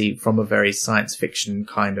fantasy from a very science fiction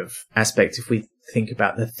kind of aspect, if we think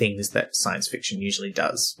about the things that science fiction usually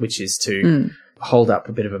does, which is to hold up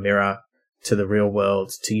a bit of a mirror to the real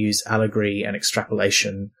world, to use allegory and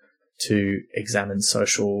extrapolation to examine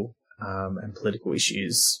social and political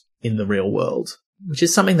issues in the real world, which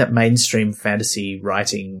is something that mainstream fantasy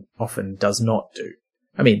writing often does not do.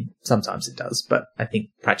 I mean, sometimes it does, but I think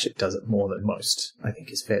Pratchett does it more than most, I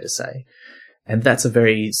think is fair to say. And that's a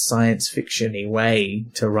very science fiction-y way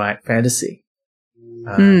to write fantasy.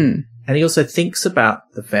 And he also thinks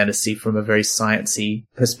about the fantasy from a very sciencey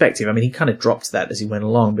perspective. I mean, he kind of dropped that as he went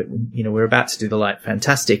along, but, you know, we're about to do the Light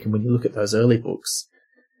Fantastic, and when you look at those early books,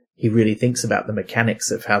 he really thinks about the mechanics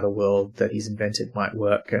of how the world that he's invented might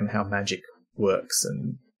work and how magic works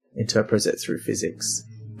and interprets it through physics.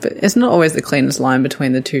 But it's not always the cleanest line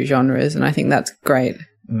between the two genres, and I think that's great.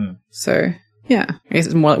 So, yeah, I guess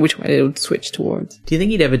it's more like which way it would switch towards. Do you think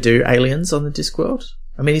he'd ever do aliens on the Discworld?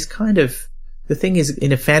 I mean, he's kind of... The thing is,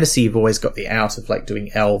 in a fantasy, you've always got the out of, like, doing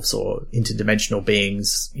elves or interdimensional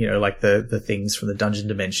beings, you know, like the things from the Dungeon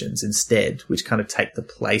Dimensions instead, which kind of take the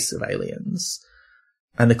place of aliens.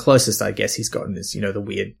 And the closest, I guess, he's gotten is, you know, the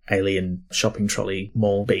weird alien shopping trolley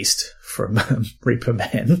mall beast from Reaper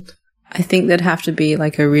Man. I think there'd have to be,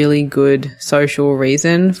 like, a really good social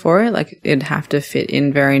reason for it. Like, it'd have to fit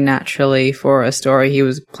in very naturally for a story he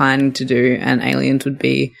was planning to do, and aliens would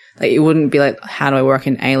be, like, it wouldn't be like, how do I work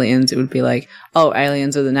in aliens? It would be like, oh,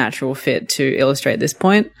 aliens are the natural fit to illustrate this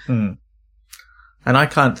point. And I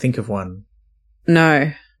can't think of one.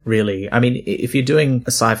 No. Really. I mean, if you're doing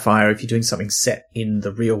a sci-fi or if you're doing something set in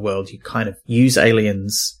the real world, you kind of use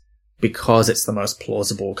aliens because it's the most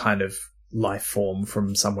plausible kind of life form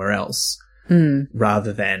from somewhere else,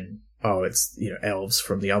 rather than, oh, it's, you know, elves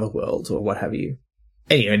from the other world or what have you.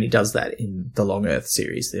 Anyway, and he does that in the Long Earth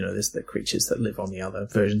series. You know, there's the creatures that live on the other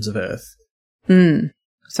versions of Earth.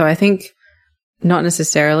 So I think not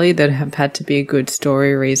necessarily there'd have had to be a good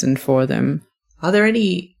story reason for them. Are there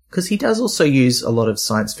any... Because he does also use a lot of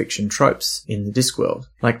science fiction tropes in the Discworld.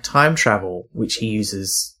 Like time travel, which he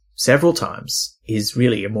uses several times, is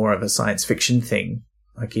really more of a science fiction thing.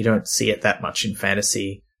 Like, you don't see it that much in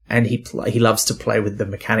fantasy. And he loves to play with the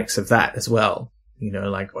mechanics of that as well. You know,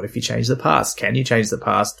 like, what if you change the past? Can you change the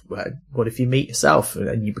past? What if you meet yourself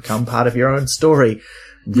and you become part of your own story?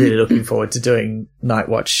 Really looking forward to doing Night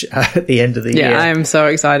Watch at the end of the year. Yeah, I'm so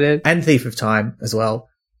excited. And Thief of Time as well.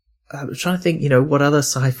 I'm trying to think, you know, what other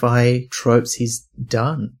sci-fi tropes he's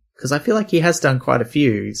done. Because I feel like he has done quite a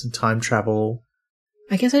few. Some time travel.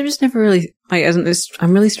 I guess I just never really,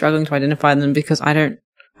 I'm really struggling to identify them because I've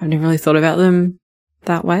never really thought about them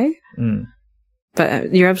that way. Mm.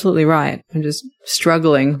 But you're absolutely right. I'm just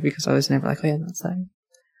struggling because I was never like, oh yeah, that's that.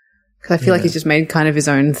 Because I feel like he's just made kind of his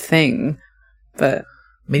own thing. But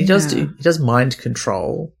I mean, he does mind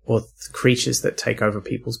control or creatures that take over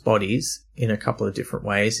people's bodies in a couple of different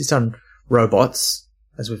ways. He's done robots,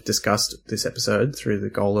 as we've discussed this episode, through the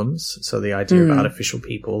golems. So the idea of artificial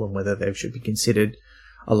people and whether they should be considered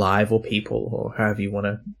alive or people or however you want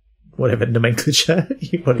to, whatever nomenclature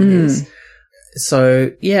you want to use.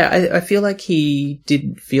 So, yeah, I feel like he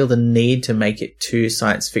didn't feel the need to make it too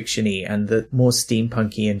science fiction-y, and the more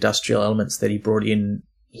steampunky industrial elements that he brought in,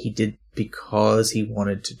 he did because he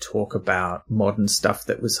wanted to talk about modern stuff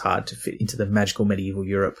that was hard to fit into the magical medieval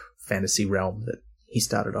Europe fantasy realm that he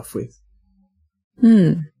started off with.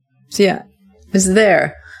 So yeah, it's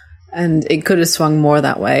there. And it could have swung more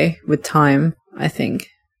that way with time, I think.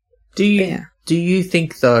 Do you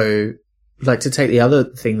think, though, like, to take the other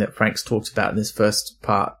thing that Frank's talked about in this first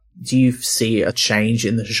part, do you see a change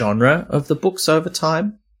in the genre of the books over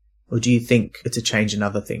time? Or do you think it's a change in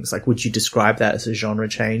other things? Like, would you describe that as a genre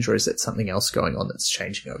change, or is it something else going on that's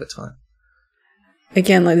changing over time?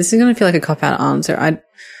 Again, like, this is going to feel like a cop-out answer.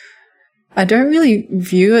 I don't really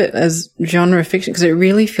view it as genre fiction because it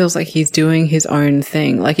really feels like he's doing his own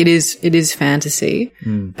thing. Like, it is fantasy,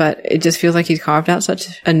 but it just feels like he's carved out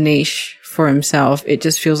such a niche for himself. It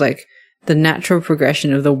just feels like the natural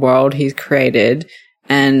progression of the world he's created,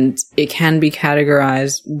 and it can be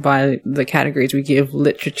categorized by the categories we give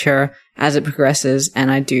literature as it progresses.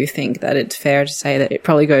 And I do think that it's fair to say that it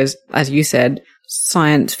probably goes, as you said,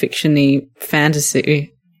 science fiction-y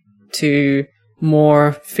fantasy to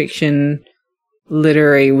more fiction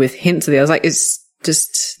literary with hints of the others. Like, it's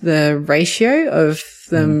just the ratio of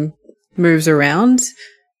them moves around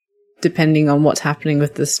depending on what's happening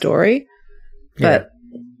with the story. Yeah. But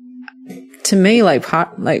to me, like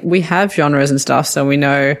we have genres and stuff, so we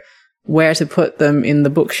know where to put them in the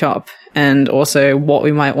bookshop and also what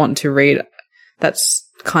we might want to read. That's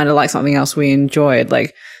kind of like something else we enjoyed.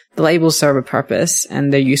 Like, the labels serve a purpose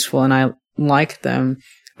and they're useful and I like them,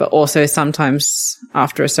 but also sometimes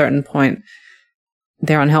after a certain point,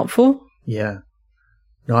 they're unhelpful. Yeah.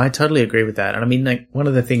 No, I totally agree with that. And I mean, like, one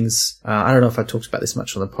of the things, I don't know if I talked about this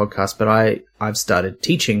much on the podcast, but I've started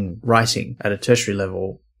teaching writing at a tertiary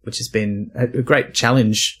level, which has been a great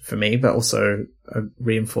challenge for me, but also a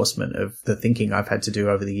reinforcement of the thinking I've had to do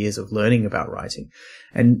over the years of learning about writing.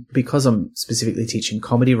 And because I'm specifically teaching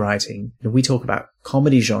comedy writing, we talk about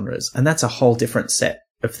comedy genres, and that's a whole different set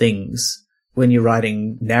of things. When you're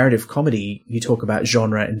writing narrative comedy, you talk about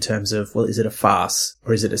genre in terms of, well, is it a farce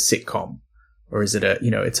or is it a sitcom? Or is it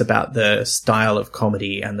it's about the style of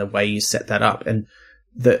comedy and the way you set that up. And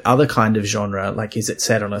the other kind of genre, like, is it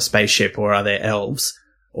set on a spaceship or are there elves?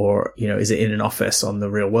 Or, is it in an office on the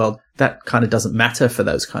real world? That kind of doesn't matter for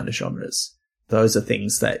those kind of genres. Those are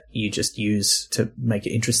things that you just use to make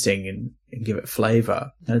it interesting and give it flavor.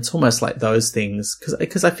 And it's almost like those things,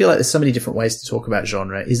 because I feel like there's so many different ways to talk about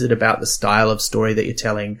genre. Is it about the style of story that you're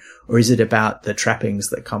telling, or is it about the trappings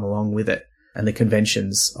that come along with it and the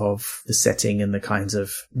conventions of the setting and the kinds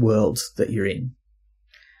of world that you're in?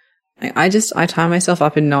 I tie myself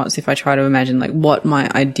up in knots if I try to imagine like what my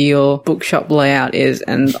ideal bookshop layout is.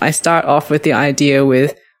 And I start off with the idea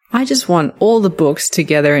with, I just want all the books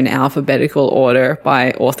together in alphabetical order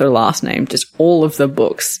by author last name, just all of the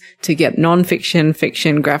books to get non-fiction,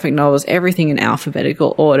 fiction, graphic novels, everything in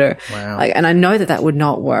alphabetical order. Wow. And I know that would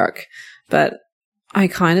not work, but I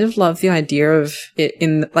kind of love the idea of it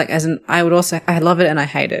I love it and I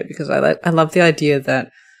hate it because I love the idea that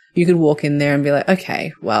you could walk in there and be like,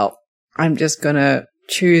 okay, well, I'm just going to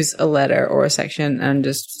choose a letter or a section and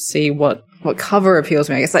just see what cover appeals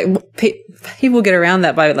to me. I guess like people get around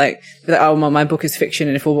that by like, oh, well, my book is fiction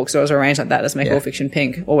and if all bookstores are arranged like that, let's make all fiction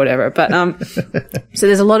pink or whatever. But, so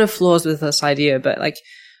there's a lot of flaws with this idea, but like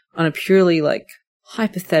on a purely like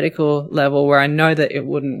hypothetical level where I know that it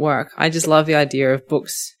wouldn't work, I just love the idea of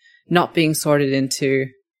books not being sorted into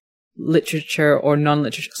literature or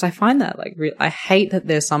non-literature, because I find that like I hate that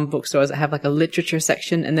there's some bookstores that have like a literature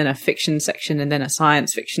section and then a fiction section and then a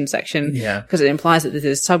science fiction section, because it implies that there's a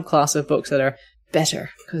subclass of books that are better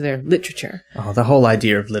because they're literature. Oh, the whole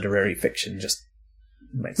idea of literary fiction just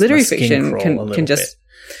makes literary my skin fiction crawl can just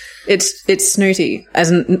it's snooty, as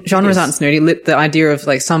in genres aren't snooty. The idea of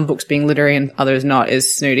like some books being literary and others not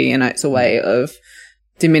is snooty, and it's a way of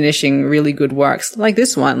diminishing really good works like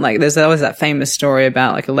this one. Like there's always that famous story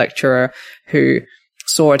about like a lecturer who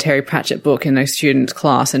saw a Terry Pratchett book in a student's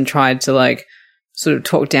class and tried to like sort of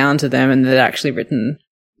talk down to them, and they'd actually written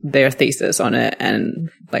their thesis on it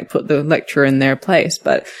and like put the lecturer in their place.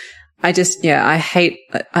 But I just, I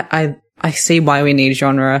I see why we need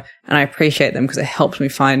genre, and I appreciate them because it helps me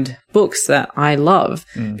find books that I love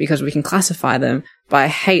because we can classify them. But I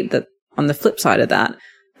hate that on the flip side of that,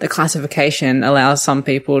 the classification allows some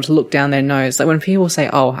people to look down their nose. Like when people say,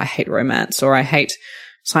 oh, I hate romance, or I hate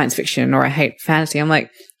science fiction, or I hate fantasy, I'm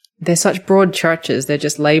like, they're such broad churches. They're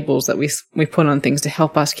just labels that we put on things to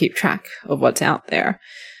help us keep track of what's out there.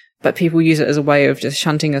 But people use it as a way of just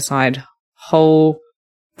shunting aside whole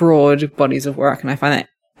broad bodies of work. And I find that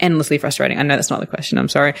endlessly frustrating. I know that's not the question. I'm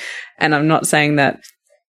sorry. And I'm not saying that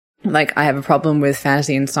like I have a problem with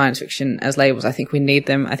fantasy and science fiction as labels. I think we need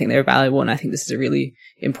them. I think they're valuable. And I think this is a really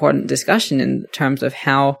important discussion in terms of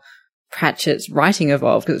how Pratchett's writing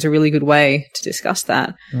evolved, because it's a really good way to discuss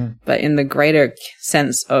that. But in the greater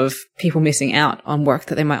sense of people missing out on work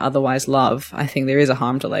that they might otherwise love, I think there is a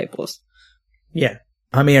harm to labels. Yeah.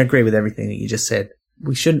 I mean, I agree with everything that you just said.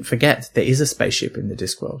 We shouldn't forget there is a spaceship in the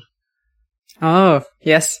Discworld. Oh,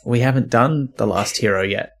 yes. We haven't done The Last Hero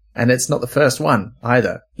yet. And it's not the first one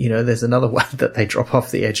either. You know, there's another one that they drop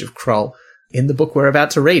off the edge of Krull in the book we're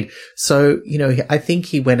about to read. So, you know, I think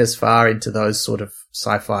he went as far into those sort of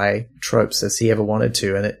sci-fi tropes as he ever wanted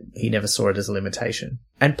to, and he never saw it as a limitation.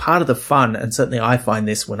 And part of the fun, and certainly I find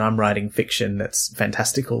this when I'm writing fiction that's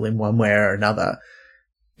fantastical in one way or another,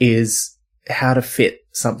 is how to fit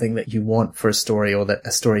something that you want for a story or that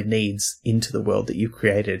a story needs into the world that you've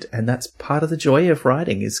created. And that's part of the joy of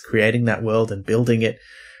writing, is creating that world and building it.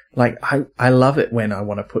 Like, I love it when I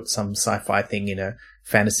want to put some sci-fi thing in a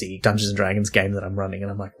fantasy Dungeons and Dragons game that I'm running,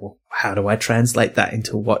 and I'm like, well, how do I translate that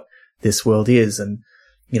into what this world is? And,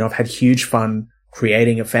 you know, I've had huge fun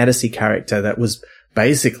creating a fantasy character that was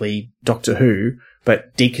basically Doctor Who,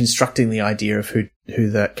 but deconstructing the idea of who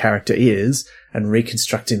that character is and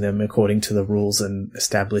reconstructing them according to the rules and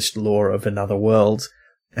established lore of another world.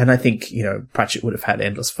 And I think, you know, Pratchett would have had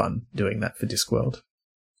endless fun doing that for Discworld.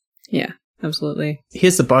 Yeah, absolutely.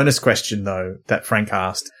 Here's the bonus question, though, that Frank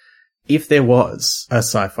asked. If there was a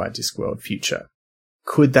sci-fi Discworld future,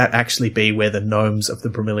 could that actually be where the gnomes of the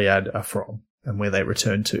Bromeliad are from and where they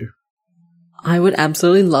return to? I would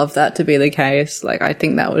absolutely love that to be the case. Like, I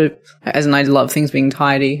think that would, as in I love things being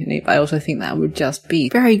tidy and neat, but I also think that would just be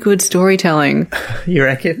very good storytelling. You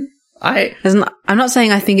reckon? I'm not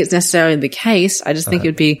saying I think it's necessarily the case. I just think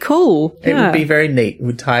it'd be cool. It would be very neat. It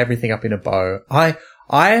would tie everything up in a bow. I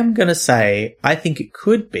am going to say I think it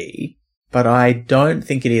could be, but I don't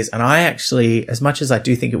think it is. And I actually, as much as I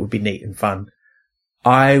do think it would be neat and fun,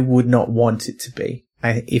 I would not want it to be.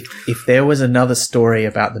 If there was another story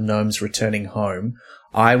about the gnomes returning home,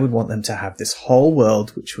 I would want them to have this whole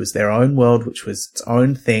world, which was their own world, which was its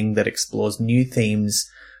own thing that explores new themes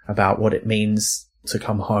about what it means to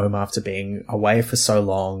come home after being away for so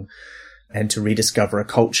long and to rediscover a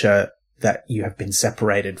culture that you have been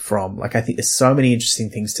separated from. Like, I think there's so many interesting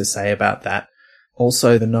things to say about that.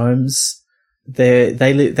 Also, the gnomes, they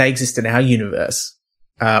exist in our universe,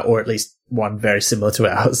 or at least one very similar to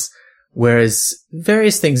ours. Whereas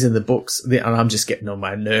various things in the books, and I'm just getting on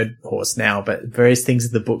my nerd horse now, but various things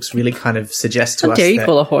in the books really kind of suggest to us that... How dare you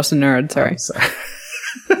call a horse a nerd, sorry.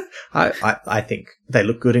 I think they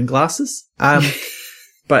look good in glasses.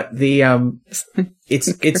 But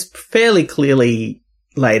it's fairly clearly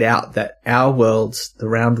laid out that our world, the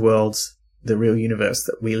round world, the real universe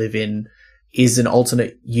that we live in, is an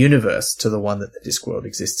alternate universe to the one that the Discworld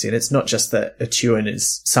exists in. It's not just that Atuan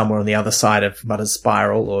is somewhere on the other side of Mutter's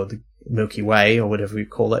Spiral or the Milky Way or whatever we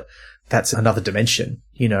call it. That's another dimension,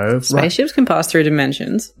 you know. Spaceships can pass through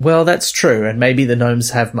dimensions. Well, that's true. And maybe the gnomes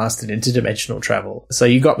have mastered interdimensional travel. So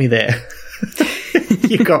you got me there.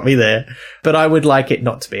 You got me there. But I would like it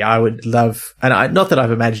not to be. I would love, and not that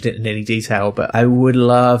I've imagined it in any detail, but I would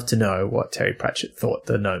love to know what Terry Pratchett thought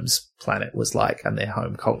the gnomes' planet was like and their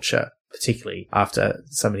home culture, particularly after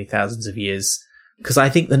so many thousands of years. Because I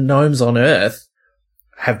think the gnomes on Earth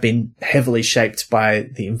have been heavily shaped by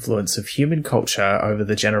the influence of human culture over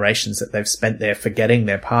the generations that they've spent there, forgetting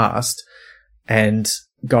their past and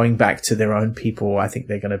going back to their own people. I think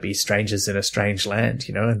they're going to be strangers in a strange land,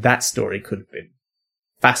 you know, and that story could have been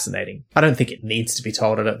fascinating. I don't think it needs to be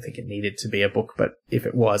told. I don't think it needed to be a book, but if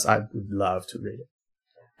it was, I would love to read it.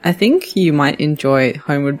 I think you might enjoy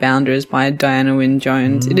Homeward Bounders by Diana Wynne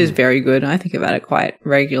Jones. It is very good. I think about it quite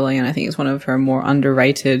regularly, and I think it's one of her more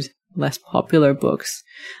underrated, less popular books.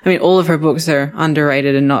 I mean, all of her books are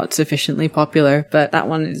underrated and not sufficiently popular, but that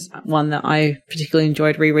one is one that I particularly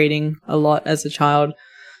enjoyed rereading a lot as a child.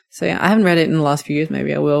 So yeah, I haven't read it in the last few years.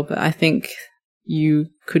 Maybe I will, but I think you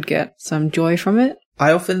could get some joy from it.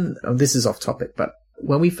 I often, this is off topic, but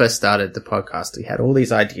when we first started the podcast, we had all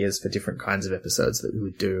these ideas for different kinds of episodes that we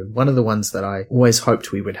would do. And one of the ones that I always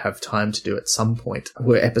hoped we would have time to do at some point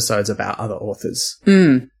were episodes about other authors.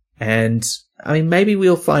 And I mean, maybe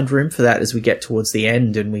we'll find room for that as we get towards the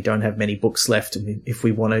end and we don't have many books left. I mean, if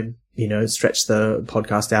we want to, you know, stretch the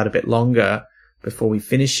podcast out a bit longer before we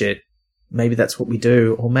finish it, maybe that's what we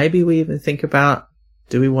do. Or maybe we even think about,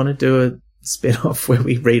 do we want to do a spin-off where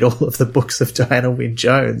we read all of the books of Diana Wynne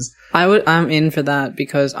Jones? I'm in for that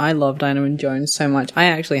because I love Diana Wynne Jones so much. I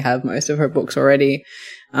actually have most of her books already.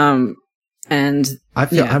 And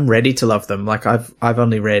I'm ready to love them. Like I've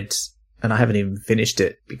only read, and I haven't even finished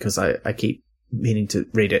it because I keep meaning to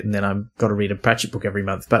read it, and then I've got to read a Pratchett book every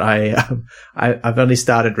month. But I've only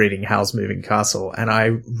started reading Howl's Moving Castle, and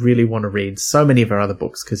I really want to read so many of her other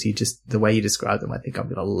books because the way you describe them, I think I'm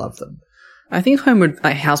going to love them. I think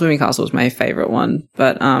Howl's Moving Castle is my favorite one,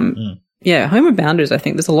 but yeah, Homeward Bounders, I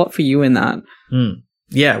think there's a lot for you in that.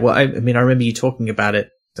 Yeah, well, I mean, I remember you talking about it,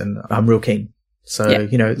 and I'm real keen. So,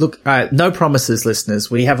 you know, look, no promises,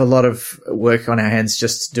 listeners. We have a lot of work on our hands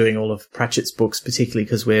just doing all of Pratchett's books, particularly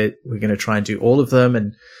because we're going to try and do all of them,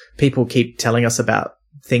 and people keep telling us about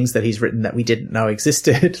things that he's written that we didn't know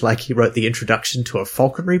existed, like he wrote the introduction to a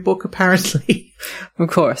falconry book, apparently. Of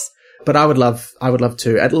course. But I would love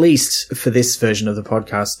to, at least for this version of the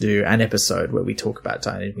podcast, do an episode where we talk about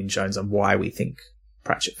Diana Wynne Jones and why we think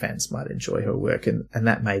Pratchett fans might enjoy her work. And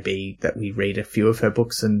that may be that we read a few of her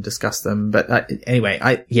books and discuss them. But anyway,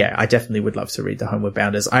 I definitely would love to read the Homeward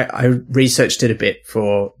Bounders. I researched it a bit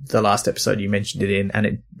for the last episode you mentioned it in, and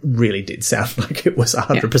it really did sound like it was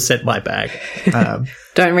 100% my bag.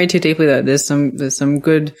 Don't read too deeply though. There's some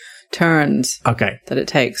good turns that it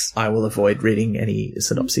takes. I will avoid reading any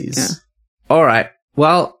synopses. Yeah. All right.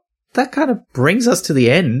 Well, that kind of brings us to the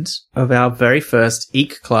end of our very first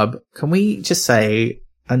Eek Club. Can we just say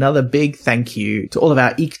another big thank you to all of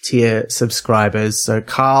our Eek tier subscribers? So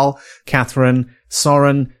Carl, Catherine,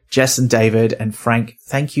 Soren, Jess and David and Frank,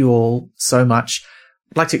 thank you all so much.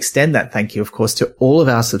 I'd like to extend that thank you, of course, to all of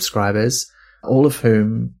our subscribers, all of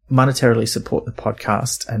whom monetarily support the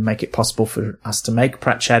podcast and make it possible for us to make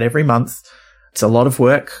Pratt Chat every month. It's a lot of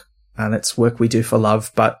work, and it's work we do for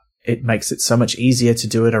love, but it makes it so much easier to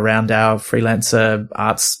do it around our freelancer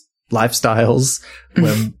arts lifestyles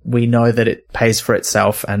when we know that it pays for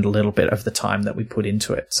itself and a little bit of the time that we put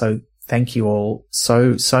into it. So thank you all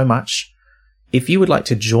so, so much. If you would like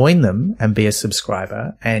to join them and be a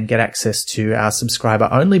subscriber and get access to our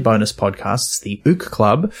subscriber-only bonus podcasts, the Ook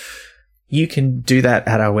Club, you can do that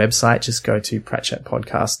at our website. Just go to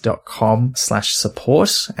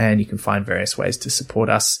pratchettpodcast.com/support and you can find various ways to support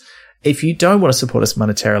us. If you don't want to support us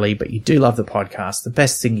monetarily, but you do love the podcast, the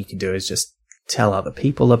best thing you can do is just tell other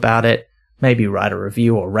people about it. Maybe write a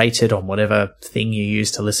review or rate it on whatever thing you use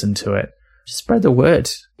to listen to it. Just spread the word.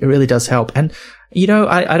 It really does help. And, you know,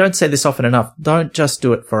 I don't say this often enough. Don't just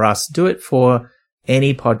do it for us. Do it for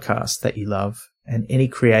any podcast that you love and any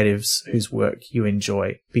creatives whose work you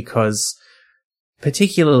enjoy, because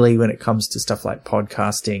particularly when it comes to stuff like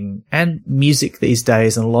podcasting and music these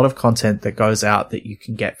days and a lot of content that goes out that you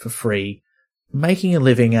can get for free, making a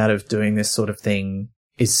living out of doing this sort of thing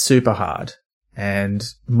is super hard. And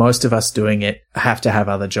most of us doing it have to have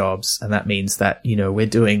other jobs. And that means that, you know, we're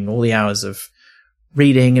doing all the hours of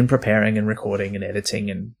reading and preparing and recording and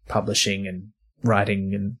editing and publishing and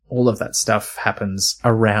writing, and all of that stuff happens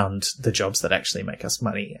around the jobs that actually make us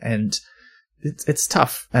money. And it's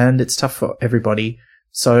tough, and it's tough for everybody.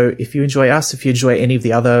 So if you enjoy us, if you enjoy any of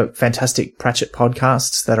the other fantastic Pratchett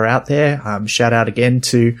podcasts that are out there, shout out again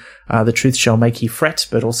to The Truth Shall Make You Fret,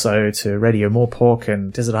 but also to Radio Morepork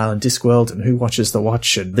and Desert Island Discworld and Who Watches the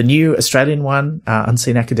Watch, and the new Australian one,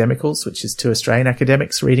 Unseen Academicals, which is two Australian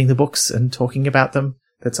academics reading the books and talking about them.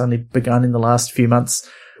 That's only begun in the last few months.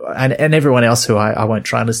 And everyone else who I won't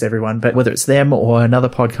try and list everyone, but whether it's them or another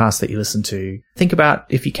podcast that you listen to, think about,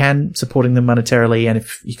 if you can, supporting them monetarily. And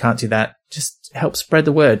if you can't do that, just help spread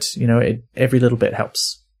the word. You know, every little bit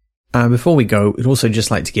helps. Before we go, I'd also just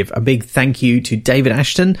like to give a big thank you to David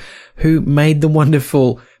Ashton, who made the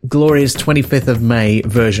wonderful, glorious 25th of May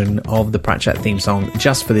version of the Pratchett theme song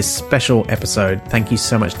just for this special episode. Thank you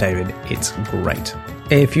so much, David. It's great.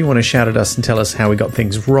 If you want to shout at us and tell us how we got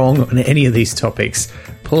things wrong on any of these topics,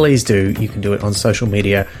 please do. You can do it on social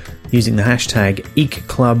media using the hashtag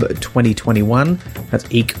EekClub2021. That's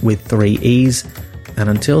Eek with 3 E's. And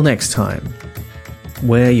until next time,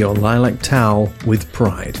 wear your lilac towel with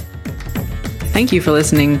pride. Thank you for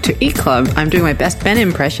listening to Eek Club. I'm doing my best Ben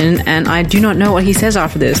impression, and I do not know what he says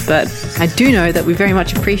after this, but I do know that we very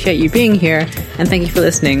much appreciate you being here, and thank you for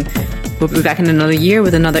listening. We'll be back in another year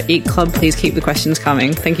with another Eek Club. Please keep the questions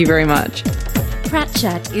coming. Thank you very much. Prat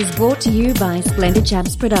Chat is brought to you by Splendid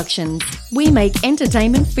Chaps Productions. We make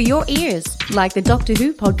entertainment for your ears, like the Doctor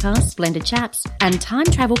Who podcast Splendid Chaps and time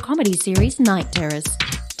travel comedy series Night Terrors.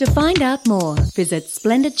 To find out more, visit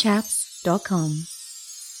splendidchaps.com.